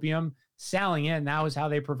growing opium, selling it, and that was how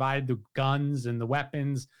they provided the guns and the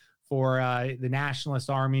weapons for the nationalist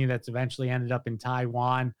army that's eventually ended up in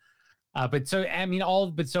Taiwan. So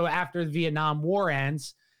after the Vietnam War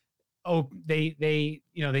ends, they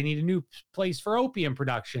need a new place for opium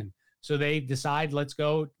production. So they decide,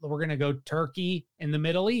 we're going to go Turkey in the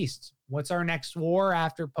Middle East. What's our next war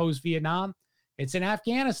after post-Vietnam? It's in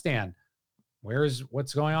Afghanistan.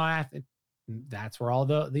 What's going on? That's where all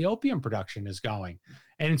the opium production is going.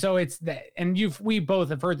 And so we both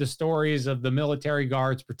have heard the stories of the military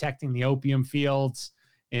guards protecting the opium fields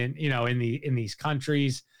in these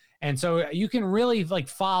countries. And so you can really like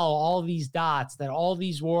follow all these dots that all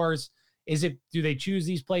these wars, do they choose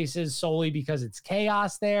these places solely because it's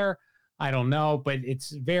chaos there? I don't know, but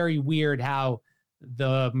it's very weird how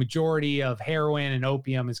the majority of heroin and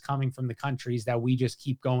opium is coming from the countries that we just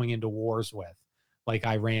keep going into wars with, like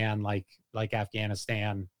Iran, like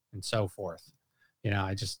Afghanistan, and so forth.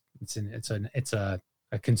 It's a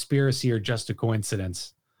conspiracy or just a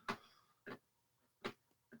coincidence.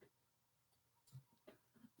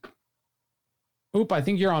 Oop, I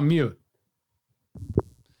think you're on mute.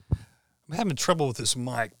 I'm having trouble with this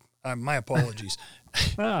mic. My apologies.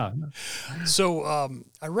 So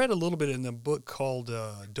I read a little bit in the book called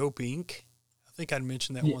Dope Inc. I think I'd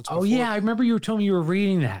mentioned that once before. Oh, yeah. I remember you were telling me you were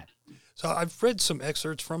reading that. So I've read some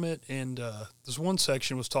excerpts from it, and this one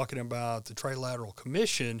section was talking about the Trilateral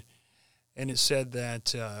Commission, and it said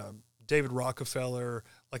that David Rockefeller,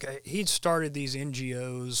 he'd started these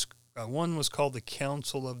NGOs. One was called the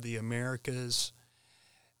Council of the Americas,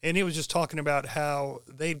 and he was just talking about how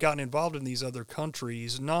they'd gotten involved in these other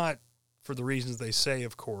countries, not for the reasons they say,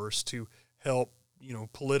 of course, to help,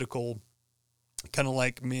 political, kind of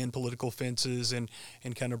like mend political fences and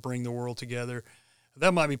kind of bring the world together.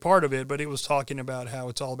 That might be part of it, but it was talking about how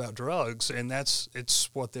it's all about drugs, and it's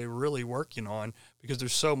what they're really working on, because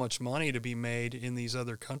there's so much money to be made in these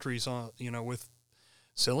other countries with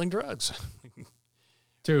selling drugs.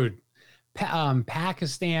 Dude,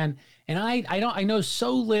 Pakistan, and I know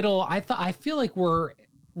so little. I feel like we're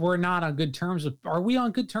not on good terms with. Are we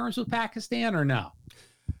on good terms with Pakistan or no?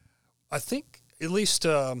 I think at least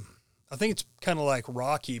I think it's kind of like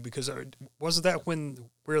Rocky, because wasn't that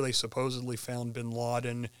where they supposedly found Bin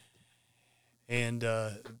Laden, and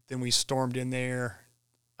then we stormed in there,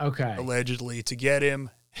 allegedly to get him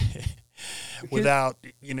without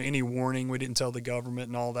any warning. We didn't tell the government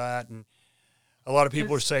and all that, and a lot of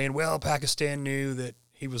people are saying, well, Pakistan knew that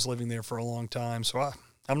he was living there for a long time. So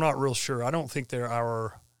I'm not real sure. I don't think they're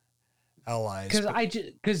our allies.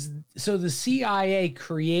 So the CIA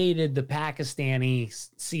created the Pakistani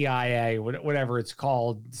CIA, whatever it's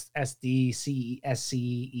called, SDCSCE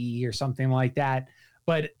or something like that.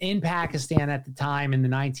 But in Pakistan at the time in the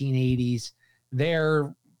 1980s,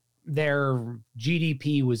 their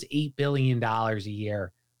GDP was $8 billion a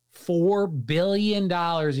year. $4 billion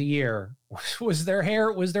a year was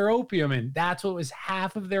their opium, and that's what was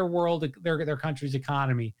half of their country's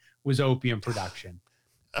economy was opium production.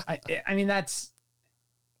 I mean,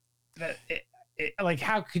 like,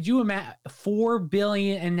 how could you imagine $4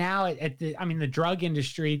 billion? And now the drug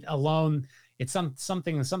industry alone, it's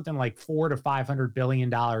something like $400 to $500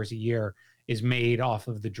 billion a year is made off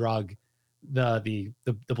of the drug, the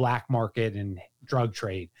black market and drug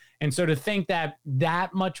trade. And so to think that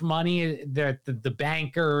much money, that the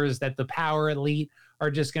bankers, that the power elite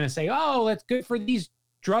are just going to say, oh, that's good for these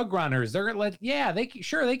drug runners. They're going to they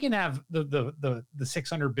can have the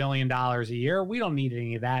 $600 billion a year. We don't need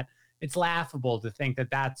any of that. It's laughable to think they're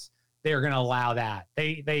going to allow that.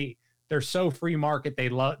 They're so free market. They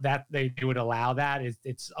love that they would allow that.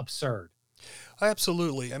 It's absurd.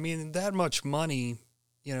 Absolutely. I mean, that much money,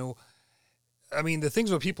 the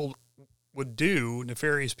things what people would do,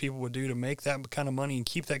 nefarious people would do to make that kind of money and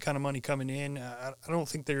keep that kind of money coming in, I don't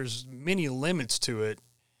think there's many limits to it.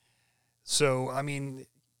 So,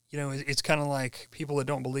 it's kind of like people that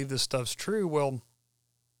don't believe this stuff's true. Well,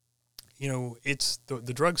 it's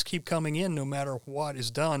the drugs keep coming in no matter what is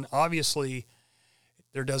done. Obviously,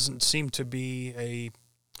 there doesn't seem to be a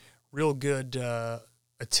real good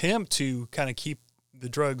attempt to kind of keep the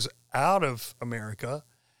drugs out of America.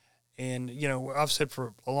 And, I've said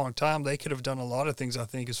for a long time, they could have done a lot of things, I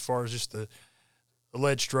think, as far as just the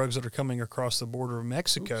alleged drugs that are coming across the border of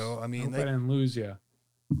Mexico. Oops. I mean, I didn't lose you.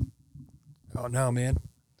 Oh, no, man.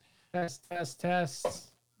 Test.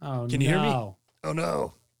 Oh, Can you hear me? Oh,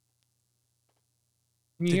 no.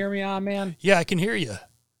 Can you hear me on, man? Yeah, I can hear you.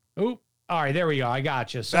 Oop. All right, there we go. I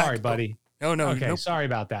got you. Sorry, buddy. Oh, no. Okay, sorry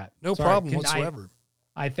about that. No problem whatsoever.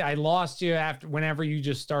 I lost you whenever you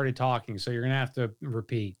just started talking, so you're going to have to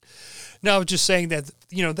repeat. No, I was just saying that,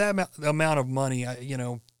 that amount of money,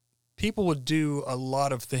 people would do a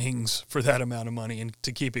lot of things for that amount of money and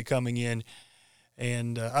to keep it coming in.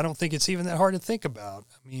 And I don't think it's even that hard to think about.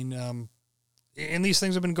 I mean, and these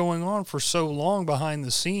things have been going on for so long behind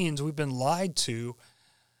the scenes. We've been lied to.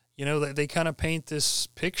 They kind of paint this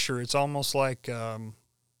picture. It's almost like,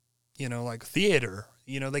 like theater.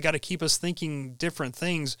 They got to keep us thinking different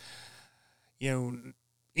things,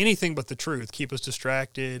 anything but the truth, keep us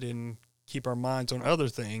distracted and keep our minds on other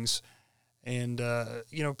things. And,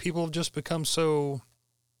 people have just become so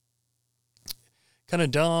kind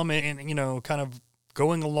of dumb and kind of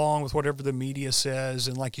going along with whatever the media says.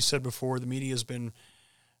 And like you said before, the media has been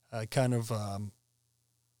kind of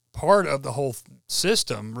part of the whole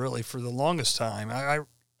system, really, for the longest time. I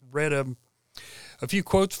read a few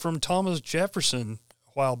quotes from Thomas Jefferson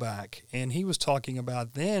a while back, and he was talking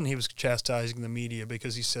about then he was chastising the media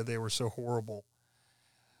because he said they were so horrible.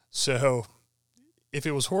 So if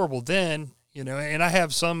it was horrible then, and I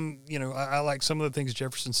have some, I like some of the things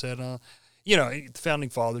Jefferson said, the founding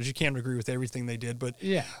fathers, you can't agree with everything they did, but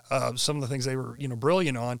some of the things they were,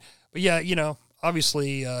 brilliant on. But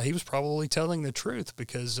obviously he was probably telling the truth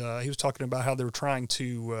because he was talking about how they were trying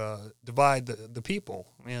to divide the people.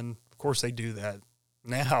 And of course they do that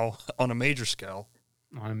now on a major scale.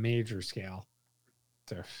 But I'm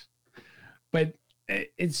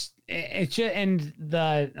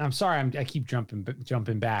sorry, I keep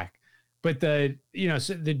jumping back, but the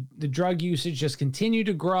drug usage just continued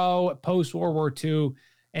to grow post World War II,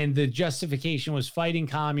 and the justification was fighting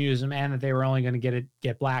communism and that they were only going to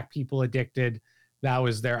get black people addicted. That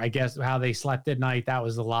was I guess, how they slept at night. That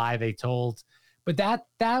was the lie they told. But that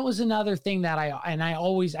was another thing that I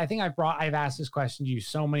think I've asked this question to you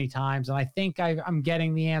so many times, and I think I'm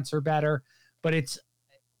getting the answer better, but it's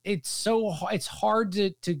hard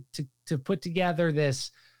to put together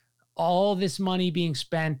all this money being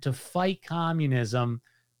spent to fight communism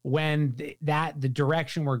when the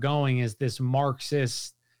direction we're going is this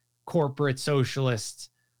Marxist corporate socialist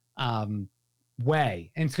way.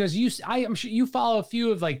 And because I'm sure you follow a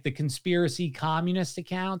few of like the conspiracy communist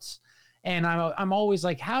accounts, and I'm always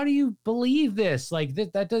like, how do you believe this? Like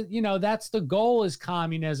that does, that's the goal, is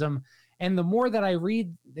communism. And the more that I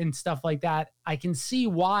read and stuff like that, I can see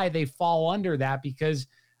why they fall under that, because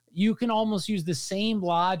you can almost use the same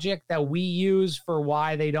logic that we use for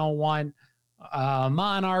why they don't want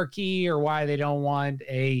monarchy, or why they don't want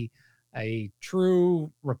a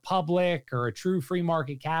true republic or a true free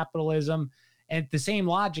market capitalism. And the same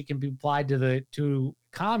logic can be applied to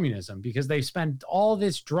communism, because they spent all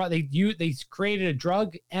this they created a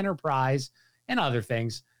drug enterprise and other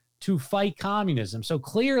things to fight communism. So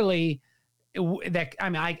clearly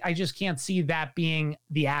I just can't see that being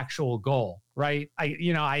the actual goal, right?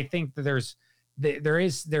 I think that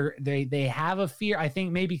they have a fear. I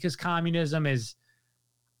think maybe because communism is,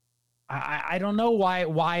 I don't know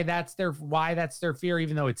why that's their fear,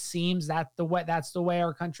 even though it seems that's the way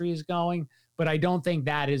our country is going. But I don't think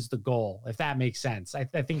that is the goal, if that makes sense. I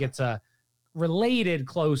think it's related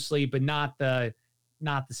closely, but not the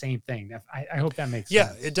same thing. I hope that makes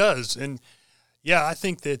sense. Yeah, it does. And I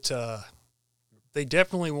think that they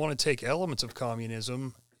definitely want to take elements of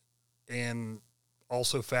communism and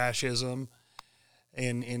also fascism.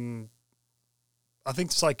 And I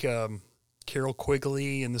think it's like Carol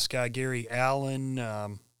Quigley and this guy, Gary Allen. I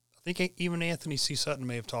think even Anthony C. Sutton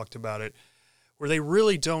may have talked about it, where they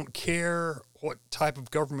really don't care what type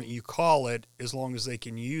of government you call it, as long as they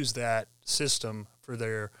can use that system for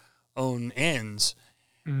their own ends.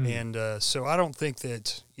 And so I don't think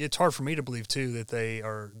that – it's hard for me to believe, too, that they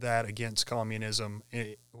are that against communism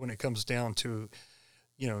when it comes down to,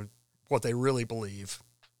 what they really believe.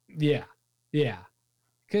 Yeah, yeah.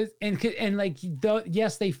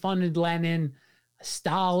 Yes, they funded Lenin.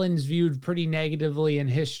 Stalin's viewed pretty negatively in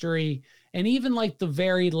history. And even like the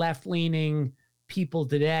very left-leaning people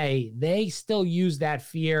today, they still use that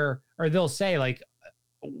fear, or they'll say like,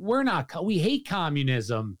 we hate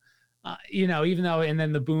communism. Even though, and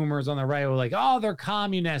then the boomers on the right were like, oh, they're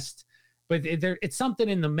communist, but it's something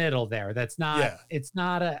in the middle there. That's not, It's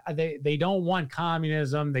not they don't want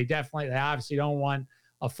communism. They obviously don't want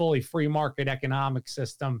a fully free market economic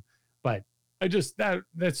system, but I just, that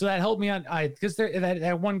helped me on, because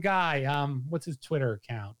that one guy, what's his Twitter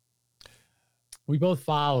account? We both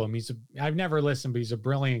follow him. I've never listened, but he's a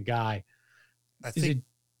brilliant guy. I think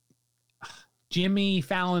Jimmy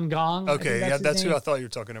Fallon Gong. Okay, that's who I thought you were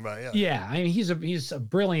talking about. Yeah. I mean, he's a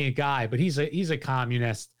brilliant guy, but he's a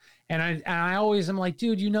communist. And I always am like,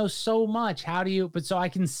 dude, so much. How do you? But so I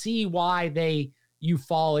can see why you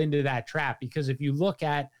fall into that trap, because if you look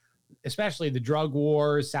at, especially the drug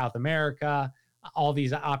wars, South America, all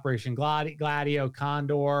these Operation Gladio,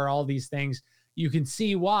 Condor, all these things, you can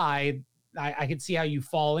see why. I can see how you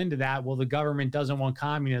fall into that. Well, the government doesn't want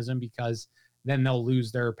communism because then they'll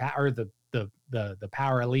lose their power. The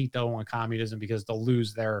power elite don't want communism because they'll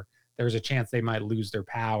lose there's a chance they might lose their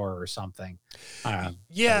power or something. And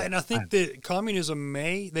I think that communism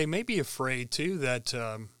they may be afraid too that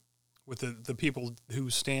with the people who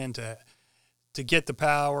stand to get the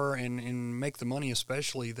power and make the money,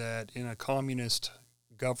 especially, that in a communist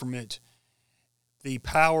government, the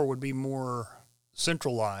power would be more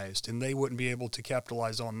centralized and they wouldn't be able to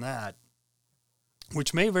capitalize on that.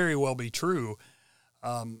 which may very well be true.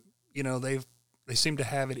 You know, they seem to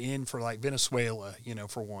have it in for like Venezuela, you know,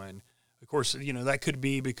 for one. Of course, you know, that could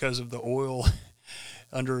be because of the oil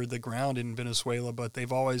under the ground in Venezuela, but they've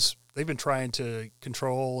been trying to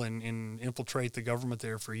control and infiltrate the government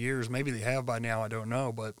there for years. Maybe they have by now, I don't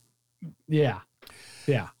know, but yeah.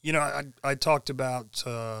 You know, I talked about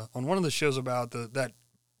on one of the shows about that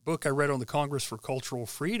book I read on the Congress for Cultural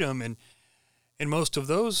Freedom, and most of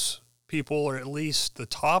those people, or at least the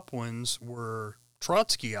top ones, were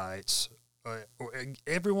Trotskyites.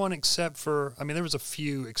 Everyone except for, I mean, there was a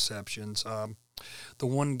few exceptions. The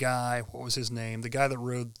one guy, what was his name? The guy that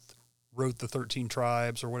wrote the 13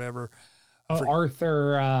 Tribes or whatever.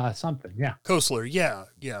 Arthur something, yeah. Koestler,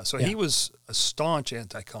 yeah. So he was a staunch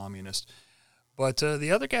anti-communist. But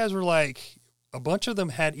the other guys were like, a bunch of them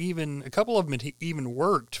a couple of them had even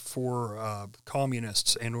worked for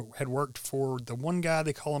communists and had worked for the one guy,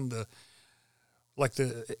 they call him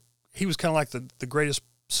he was kind of like the greatest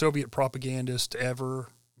Soviet propagandist ever.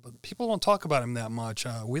 But people don't talk about him that much.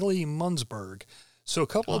 Willy Munzberg. So a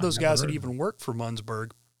couple of those guys had even worked for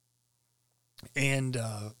Munzberg. And,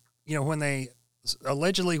 you know, when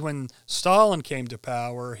Stalin came to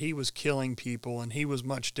power, he was killing people, and he was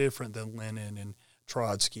much different than Lenin and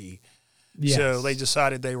Trotsky. Yes. So they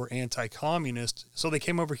decided they were anti-communist. So they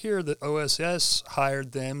came over here. The OSS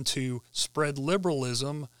hired them to spread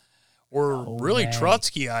liberalism, or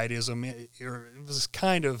Trotskyitism. It was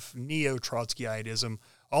kind of neo-Trotskyitism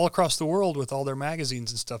all across the world with all their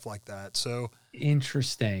magazines and stuff like that. So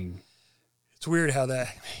interesting. It's weird how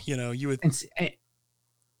that, you know, you would.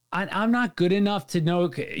 I'm not good enough to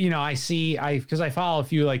know, you know, because I follow a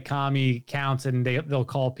few like commie accounts, and they'll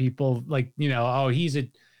call people like, you know, oh,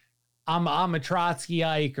 I'm a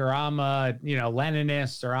Trotskyite, or I'm a, you know,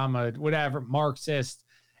 Leninist, or I'm a whatever Marxist.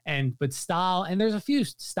 But Stalin, and there's a few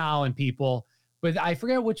Stalin people, but I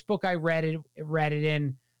forget which book I read it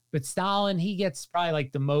in, but Stalin, he gets probably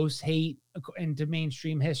like the most hate into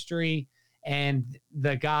mainstream history. And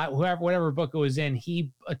the guy, whatever book it was in,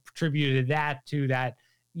 he attributed that to that.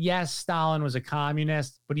 Yes, Stalin was a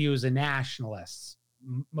communist, but he was a nationalist,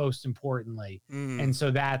 most importantly. And so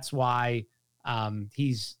that's why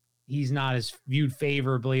he's not as viewed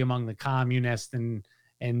favorably among the communists and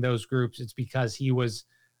those groups. It's because he was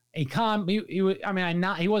he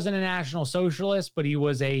wasn't a National Socialist, but he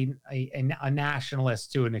was a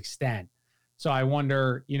nationalist to an extent. So I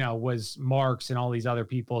wonder, you know, was Marx and all these other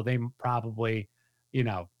people, they probably, you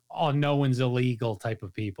know, all no one's illegal type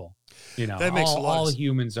of people, you know, that makes all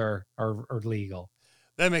humans are legal.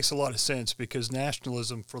 That makes a lot of sense, because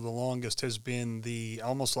nationalism for the longest has been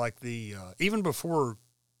almost like even before,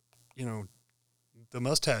 you know, the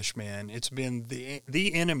Mustache Man, it's been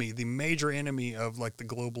the enemy, the major enemy of like the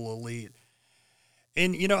global elite.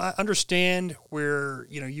 And, you know, I understand where,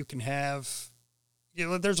 you know, you can have, you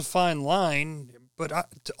know, there's a fine line, but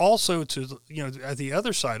also to, you know, at the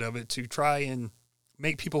other side of it, to try and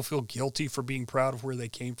make people feel guilty for being proud of where they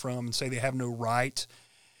came from and say they have no right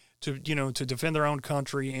to, you know, to defend their own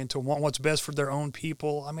country and to want what's best for their own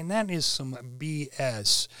people. I mean, that is some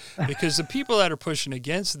BS, because the people that are pushing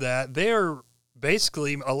against that, they're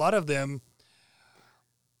basically, a lot of them,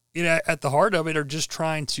 you know, at the heart of it, are just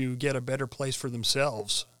trying to get a better place for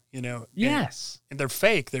themselves, you know. Yes. And they're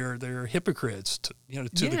fake. They're hypocrites, to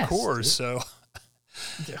the core. So,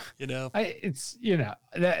 you know, it's, you know,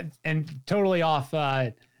 that, and totally off,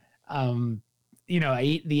 you know,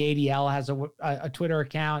 the ADL has a Twitter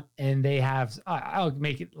account, and they have, I'll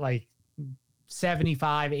make it like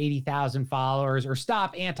 80,000 followers, or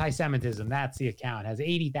Stop Anti-Semitism. That's the account. It has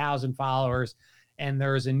 80,000 followers. And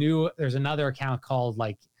there's another account called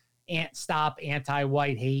like Stop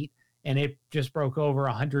Anti-White Hate. And it just broke over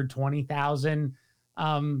 120,000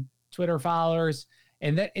 Twitter followers.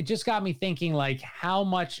 And that it just got me thinking, like, how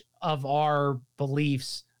much of our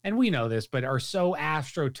beliefs, and we know this, but are so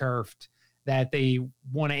astroturfed that they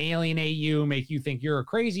want to alienate you, make you think you're a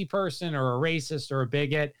crazy person or a racist or a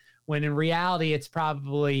bigot, when in reality, it's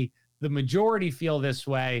probably the majority feel this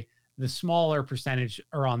way. The smaller percentage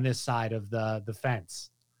are on this side of the fence.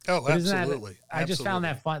 Oh, absolutely. I just found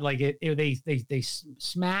that fun. Like they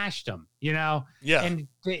smashed them, you know? Yeah. And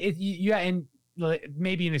and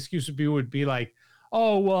maybe an excuse would be like,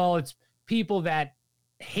 oh, well, it's people that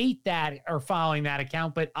hate that are following that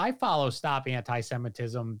account, but I follow Stop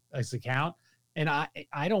Anti-Semitism as account. And I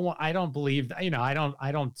don't believe, you know,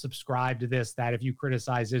 I don't subscribe to this, that if you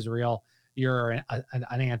criticize Israel, you're an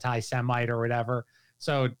anti-Semite or whatever.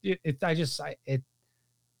 So it's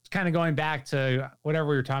kind of going back to whatever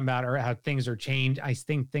we were talking about, or how things are changed. I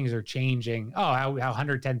think things are changing. Oh, how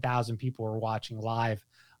 110,000 people are watching live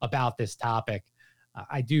about this topic.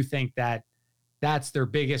 I do think that that's their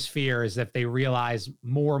biggest fear, is that they realize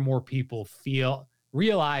more and more people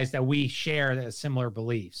realize that we share the similar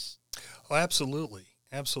beliefs. Oh, absolutely.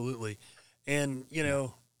 Absolutely. And,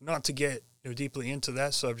 not to get deeply into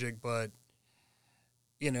that subject, but,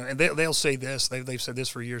 and they'll say this, they've said this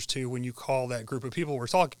for years too, when you call that group of people we're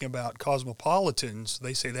talking about cosmopolitans,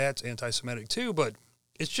 they say that's anti-Semitic too, but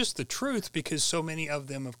it's just the truth, because so many of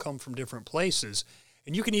them have come from different places.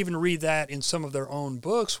 And you can even read that in some of their own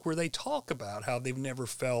books where they talk about how they've never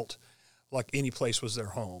felt like any place was their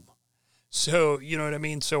home. So, you know what I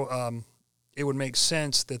mean? So it would make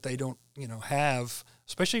sense that they don't, have,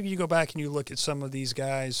 especially if you go back and you look at some of these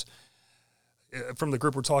guys from the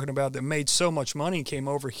group we're talking about that made so much money, came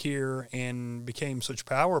over here and became such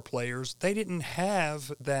power players. They didn't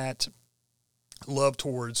have that love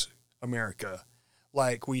towards America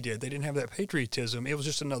like we did. They didn't have that patriotism. It was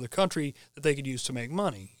just another country that they could use to make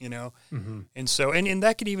money, Mm-hmm. And so, and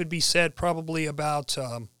that could even be said probably about,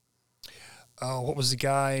 what was the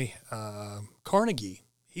guy, Carnegie.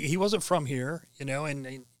 He wasn't from here,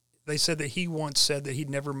 and they said that he once said that he'd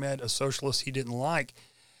never met a socialist he didn't like.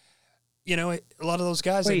 A lot of those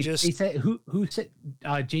guys, Wait, they said who said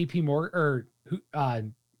J.P. Morgan, or who,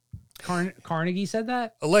 Carnegie said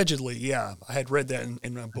that? Allegedly, yeah. I had read that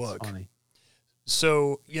in my book. Funny.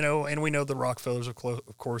 So, and we know the Rockefellers, of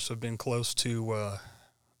course, have been close to,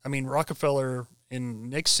 Rockefeller and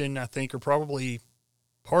Nixon, I think, are probably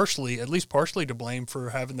at least partially to blame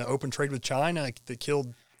for having the open trade with China that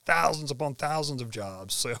killed thousands upon thousands of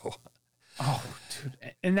jobs. So, oh,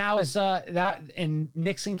 dude. And that was, and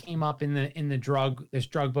Nixon came up in this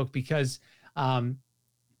drug book because,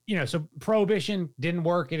 so prohibition didn't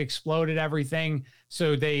work. It exploded everything.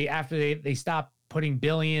 So after they stopped putting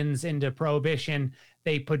billions into prohibition,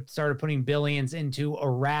 they started putting billions into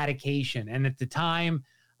eradication. And at the time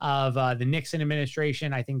of the Nixon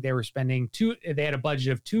administration, I think they were spending they had a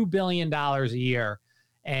budget of $2 billion a year,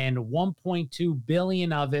 and 1.2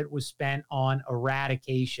 billion of it was spent on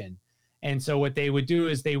eradication. And so what they would do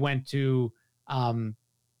is they went to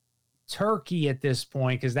Turkey at this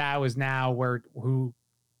point, because that was now who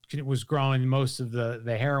was growing most of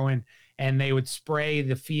the heroin, and they would spray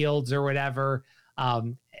the fields or whatever,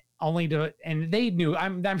 and they knew,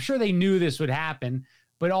 I'm sure they knew this would happen,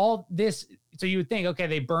 but all this, so you would think, okay,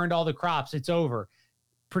 they burned all the crops, it's over.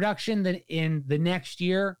 Production in the next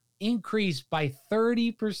year increased by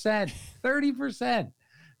 30%.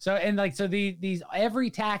 So, and so these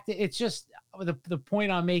every tactic, it's just the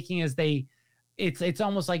point I'm making is it's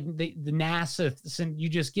almost like the NASA, you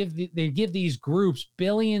just they give these groups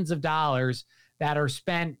billions of dollars that are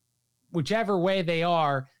spent whichever way they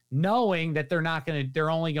are, knowing that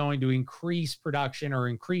they're only going to increase production or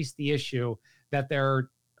increase the issue that they're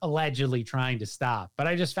allegedly trying to stop. But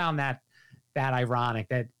I just found that ironic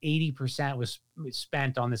that 80% was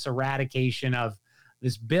spent on this eradication of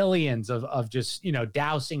this billions of just,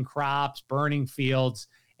 dousing crops, burning fields.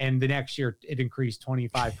 And the next year it increased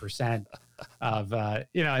 25% of,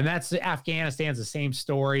 and that's Afghanistan's the same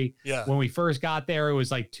story. Yeah. When we first got there, it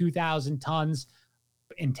was like 2,000 tons.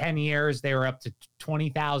 In 10 years, they were up to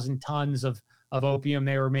 20,000 tons of opium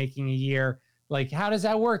they were making a year. Like, how does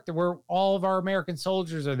that work? All of our American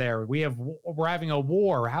soldiers are there. We're having a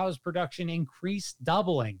war. How is production increased,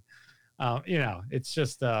 doubling? It's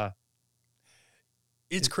just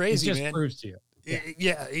it's crazy, it just man. Proves to you.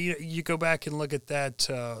 Yeah. You go back and look at that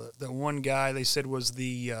one guy they said was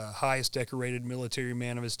the highest decorated military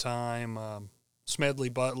man of his time, Smedley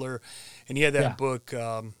Butler, and he had that book.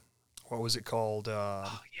 What was it called?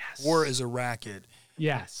 Yes. War is a Racket.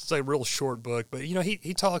 Yes. It's like a real short book, but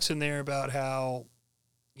he talks in there about how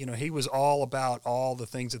he was all about all the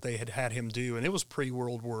things that they had him do, and it was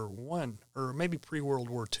pre-World War I or maybe pre-World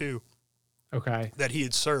War II. Okay. That he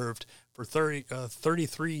had served for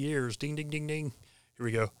 33 years. Ding, ding, ding, ding. Here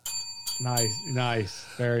we go. Nice.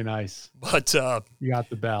 Very nice. But you got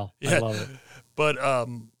the bell. Yeah. I love it. But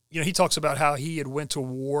he talks about how he had went to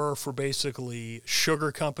war for basically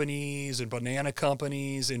sugar companies and banana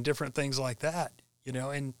companies and different things like that.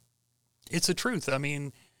 And it's the truth. I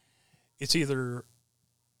mean, it's either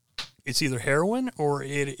heroin or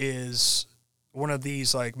it is one of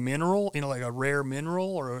these like mineral, like a rare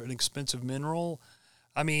mineral or an expensive mineral.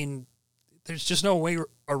 I mean, there's just no way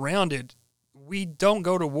around it. We don't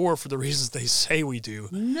go to war for the reasons they say we do.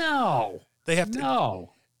 No. They have to.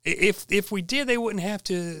 No. If we did, they wouldn't have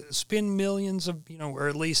to spend millions of, or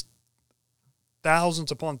at least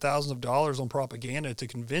thousands upon thousands of dollars on propaganda to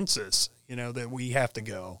convince us, that we have to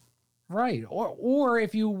go. Right. Or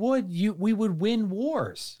if you would, we would win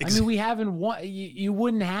wars. I mean, we haven't won. You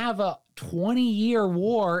wouldn't have a 20-year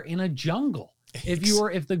war in a jungle.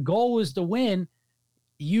 If the goal was to win,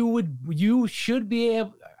 you should be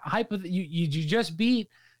able, you just beat,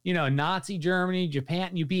 Nazi Germany,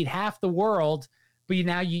 Japan, you beat half the world, but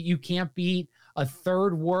now you can't beat a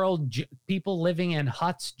third world people living in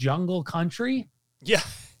huts, jungle country. Yeah,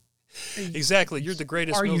 exactly. You're the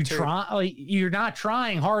greatest. Are military. you trying? You're not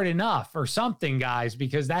trying hard enough or something, guys,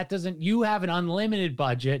 because you have an unlimited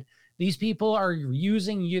budget. These people are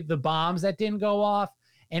using the bombs that didn't go off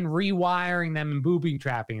and rewiring them and booby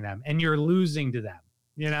trapping them, and you're losing to them,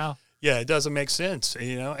 Yeah, it doesn't make sense,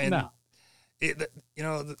 and no.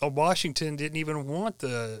 Washington didn't even want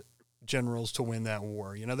the generals to win that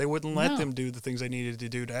war. They wouldn't let them do the things they needed to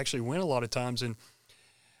do to actually win a lot of times. And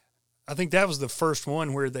I think that was the first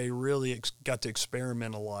one where they really got to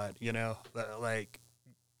experiment a lot, like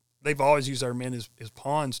they've always used our men as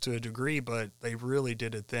pawns to a degree, but they really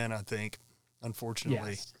did it then, I think,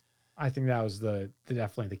 unfortunately. Yes. I think that was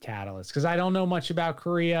definitely the catalyst, because I don't know much about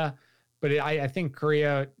Korea, but I think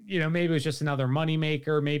Korea, maybe it was just another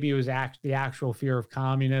moneymaker. Maybe it was the actual fear of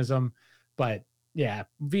communism, but yeah,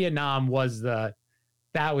 Vietnam that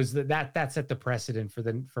set the precedent for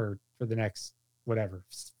the next, whatever,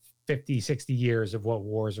 50, 60 years of what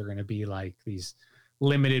wars are going to be like, these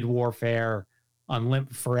limited warfare,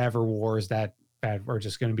 forever wars that are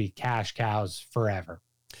just going to be cash cows forever.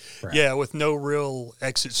 Yeah, with no real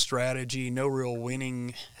exit strategy, no real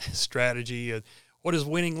winning strategy. What does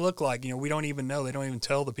winning look like? We don't even know. They don't even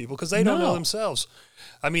tell the people because they don't know themselves.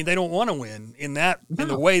 I mean, they don't want to win in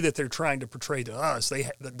the way that they're trying to portray to us.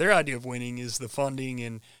 Their idea of winning is the funding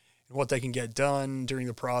and what they can get done during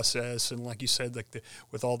the process. And like you said,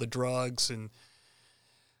 with all the drugs, and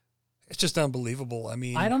it's just unbelievable. I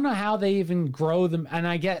mean, I don't know how they even grow them. And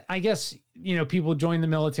I guess, people join the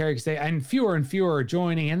military because and fewer are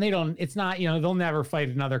joining, and it's not, they'll never fight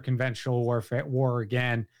another conventional war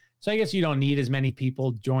again. So I guess you don't need as many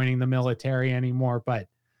people joining the military anymore, but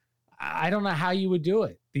I don't know how you would do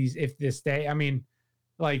it. The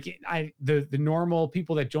normal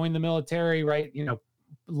people that join the military, right?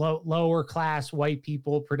 Lower class white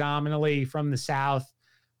people, predominantly from the South.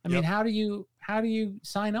 I mean, how do you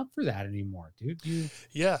sign up for that anymore, dude?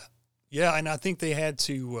 Yeah. And I think they had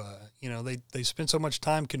to, they spent so much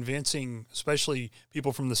time convincing, especially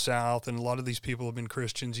people from the South, and a lot of these people have been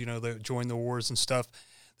Christians, that joined the wars and stuff.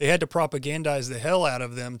 They had to propagandize the hell out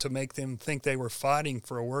of them to make them think they were fighting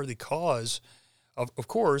for a worthy cause, of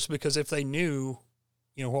course, because if they knew,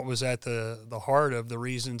 what was at the heart of the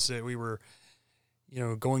reasons that we were,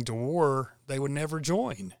 going to war, they would never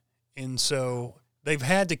join. And so they've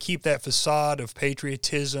had to keep that facade of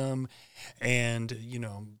patriotism and,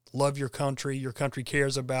 love your country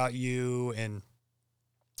cares about you, and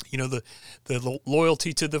the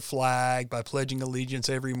loyalty to the flag by pledging allegiance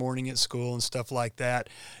every morning at school and stuff like that,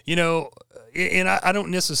 and I don't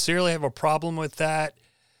necessarily have a problem with that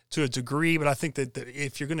to a degree, but I think that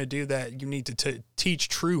if you're going to do that, you need to teach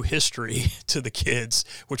true history to the kids,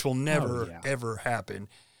 which will never, ever happen.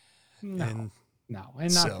 No.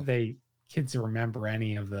 And not that kids remember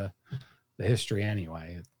any of the history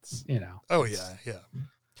anyway. It's, Oh yeah. Yeah.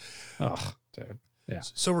 Oh, dude. Yeah.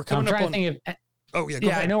 So we're coming up on... Go ahead.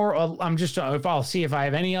 I know. I'm just. If I'll see if I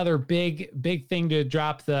have any other big thing to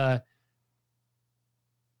drop the.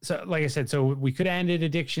 So, like I said, so we could have ended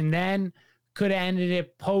addiction then. Could have ended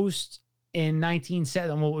it post in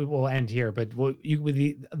 1970. We'll end here, but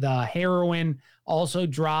the heroin also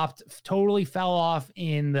dropped. Totally fell off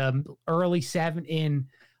in the early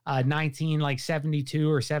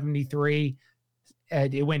 1972 or 73.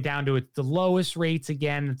 It went down to the lowest rates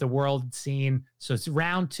again that the world had seen. So it's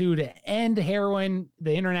round 2 to end heroin,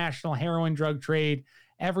 the international heroin drug trade,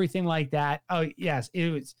 everything like that. Oh yes,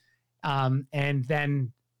 it was. And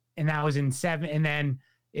that was in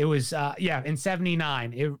in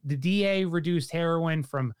 79. The DA reduced heroin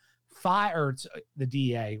from the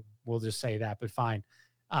DA, we'll just say that, but fine.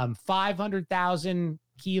 500,000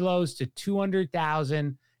 kilos to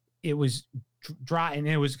 200,000. It was dry, and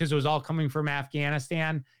it was because it was all coming from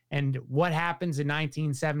Afghanistan. And what happens in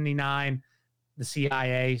 1979? The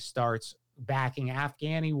CIA starts backing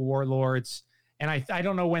Afghani warlords. And I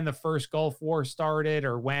don't know when the first Gulf War started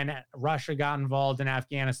or when Russia got involved in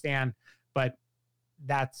Afghanistan, but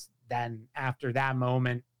that's then after that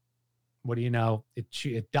moment, what do you know?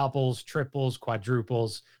 It doubles, triples,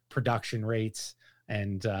 quadruples production rates,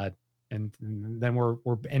 and then we're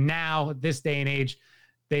now this day and age,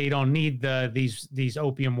 they don't need these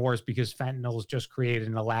opium wars because fentanyl is just created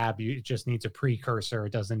in a lab. It just needs a precursor.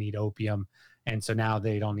 It doesn't need opium. And so now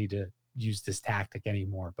they don't need to use this tactic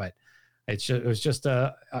anymore. But it's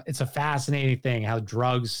a fascinating thing how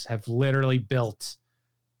drugs have literally built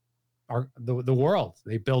the world.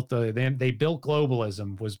 They built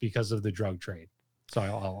globalism was because of the drug trade. So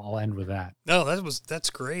I'll end with that. No, that's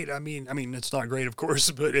great. I mean, it's not great, of course,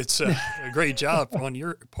 but it's a great job on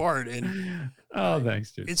your part. And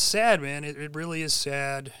thanks, dude. It's sad, man. It really is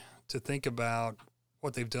sad to think about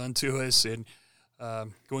what they've done to us. And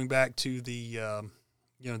going back to the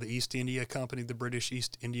the East India Company, the British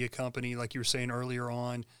East India Company, like you were saying earlier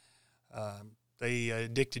on, they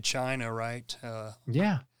addicted China, right?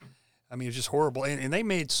 Yeah. I mean, it's just horrible. And they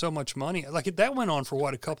made so much money. Like, that went on for,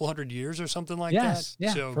 what, a couple hundred years or something like that?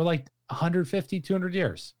 Yeah, so, for like 150, 200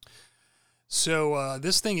 years. So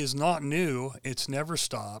this thing is not new. It's never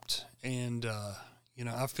stopped. And,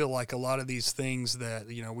 I feel like a lot of these things that,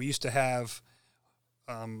 we used to have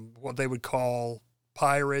what they would call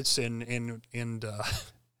pirates and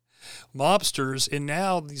mobsters. And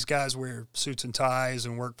now these guys wear suits and ties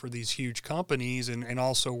and work for these huge companies and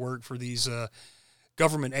also work for these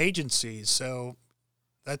government agencies. So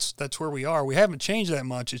that's where we are. We haven't changed that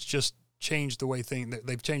much. It's just changed the way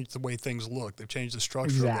they've changed the way things look. They've changed the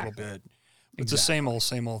structure a little bit. It's the same old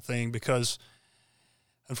thing because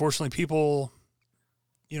unfortunately people,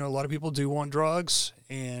 a lot of people do want drugs,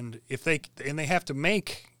 and they have to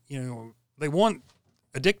make, they want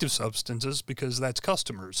addictive substances because that's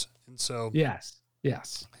customers. And so yes. Yeah.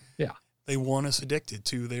 They want us addicted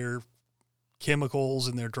to their chemicals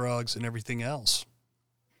and their drugs and everything else.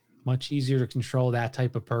 Much easier to control that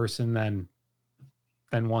type of person than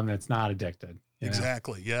one that's not addicted.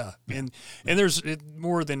 Exactly. Yeah. And there's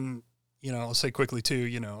more than, I'll say quickly too,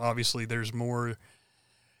 obviously there's more.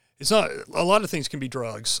 It's not, a lot of things can be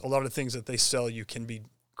drugs. A lot of things that they sell you can be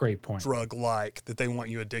great point drug-like, that they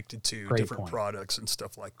want you addicted to, different products and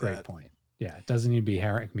stuff like that. Great point. Yeah. It doesn't need to be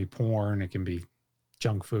heroin. It can be porn. It can be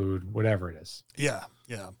junk food, whatever it is. Yeah.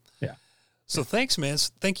 So thanks, man.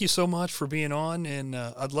 Thank you so much for being on, and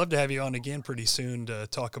I'd love to have you on again pretty soon to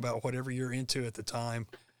talk about whatever you're into at the time.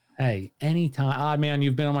 Hey, anytime. Man,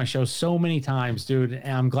 you've been on my show so many times, dude,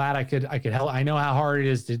 and I'm glad I could help. I know how hard it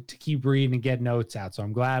is to keep reading and get notes out, so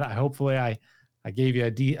I'm glad. Hopefully I gave you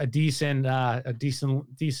a decent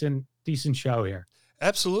show here.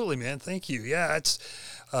 Absolutely, man. Thank you. Yeah, it's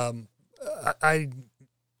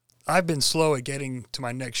I've been slow at getting to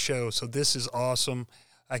my next show, so this is awesome.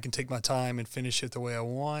 I can take my time and finish it the way I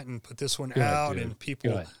want and put this one out, dude. And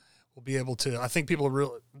people will be able to. I think people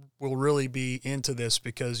will really be into this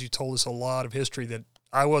because you told us a lot of history that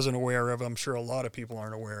I wasn't aware of. I'm sure a lot of people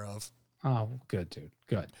aren't aware of. Oh, good, dude.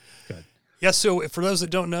 Good. Yeah, so for those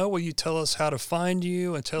that don't know, will you tell us how to find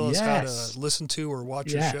you and tell us how to listen to or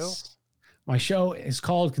watch your show? My show is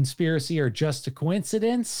called Conspiracy or Just a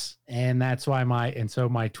Coincidence, and that's why my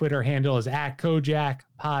Twitter handle is @Kojak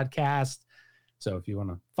Podcast. So if you want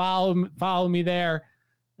to follow me there,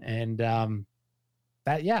 and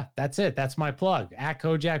that's it. That's my plug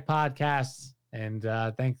 @Kojak Podcasts. And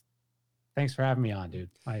thanks for having me on, dude.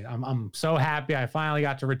 I'm so happy I finally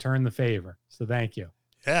got to return the favor. So thank you.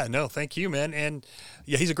 Yeah, no, thank you, man. And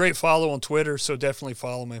yeah, he's a great follow on Twitter. So definitely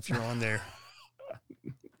follow him if you're on there.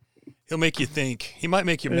 He'll make you think. He might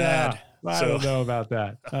make you mad. I don't know about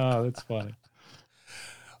that. Oh, that's funny.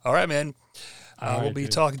 All right, man. We'll be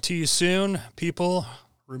talking to you soon. People,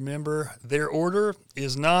 remember, their order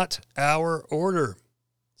is not our order.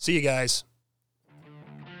 See you guys.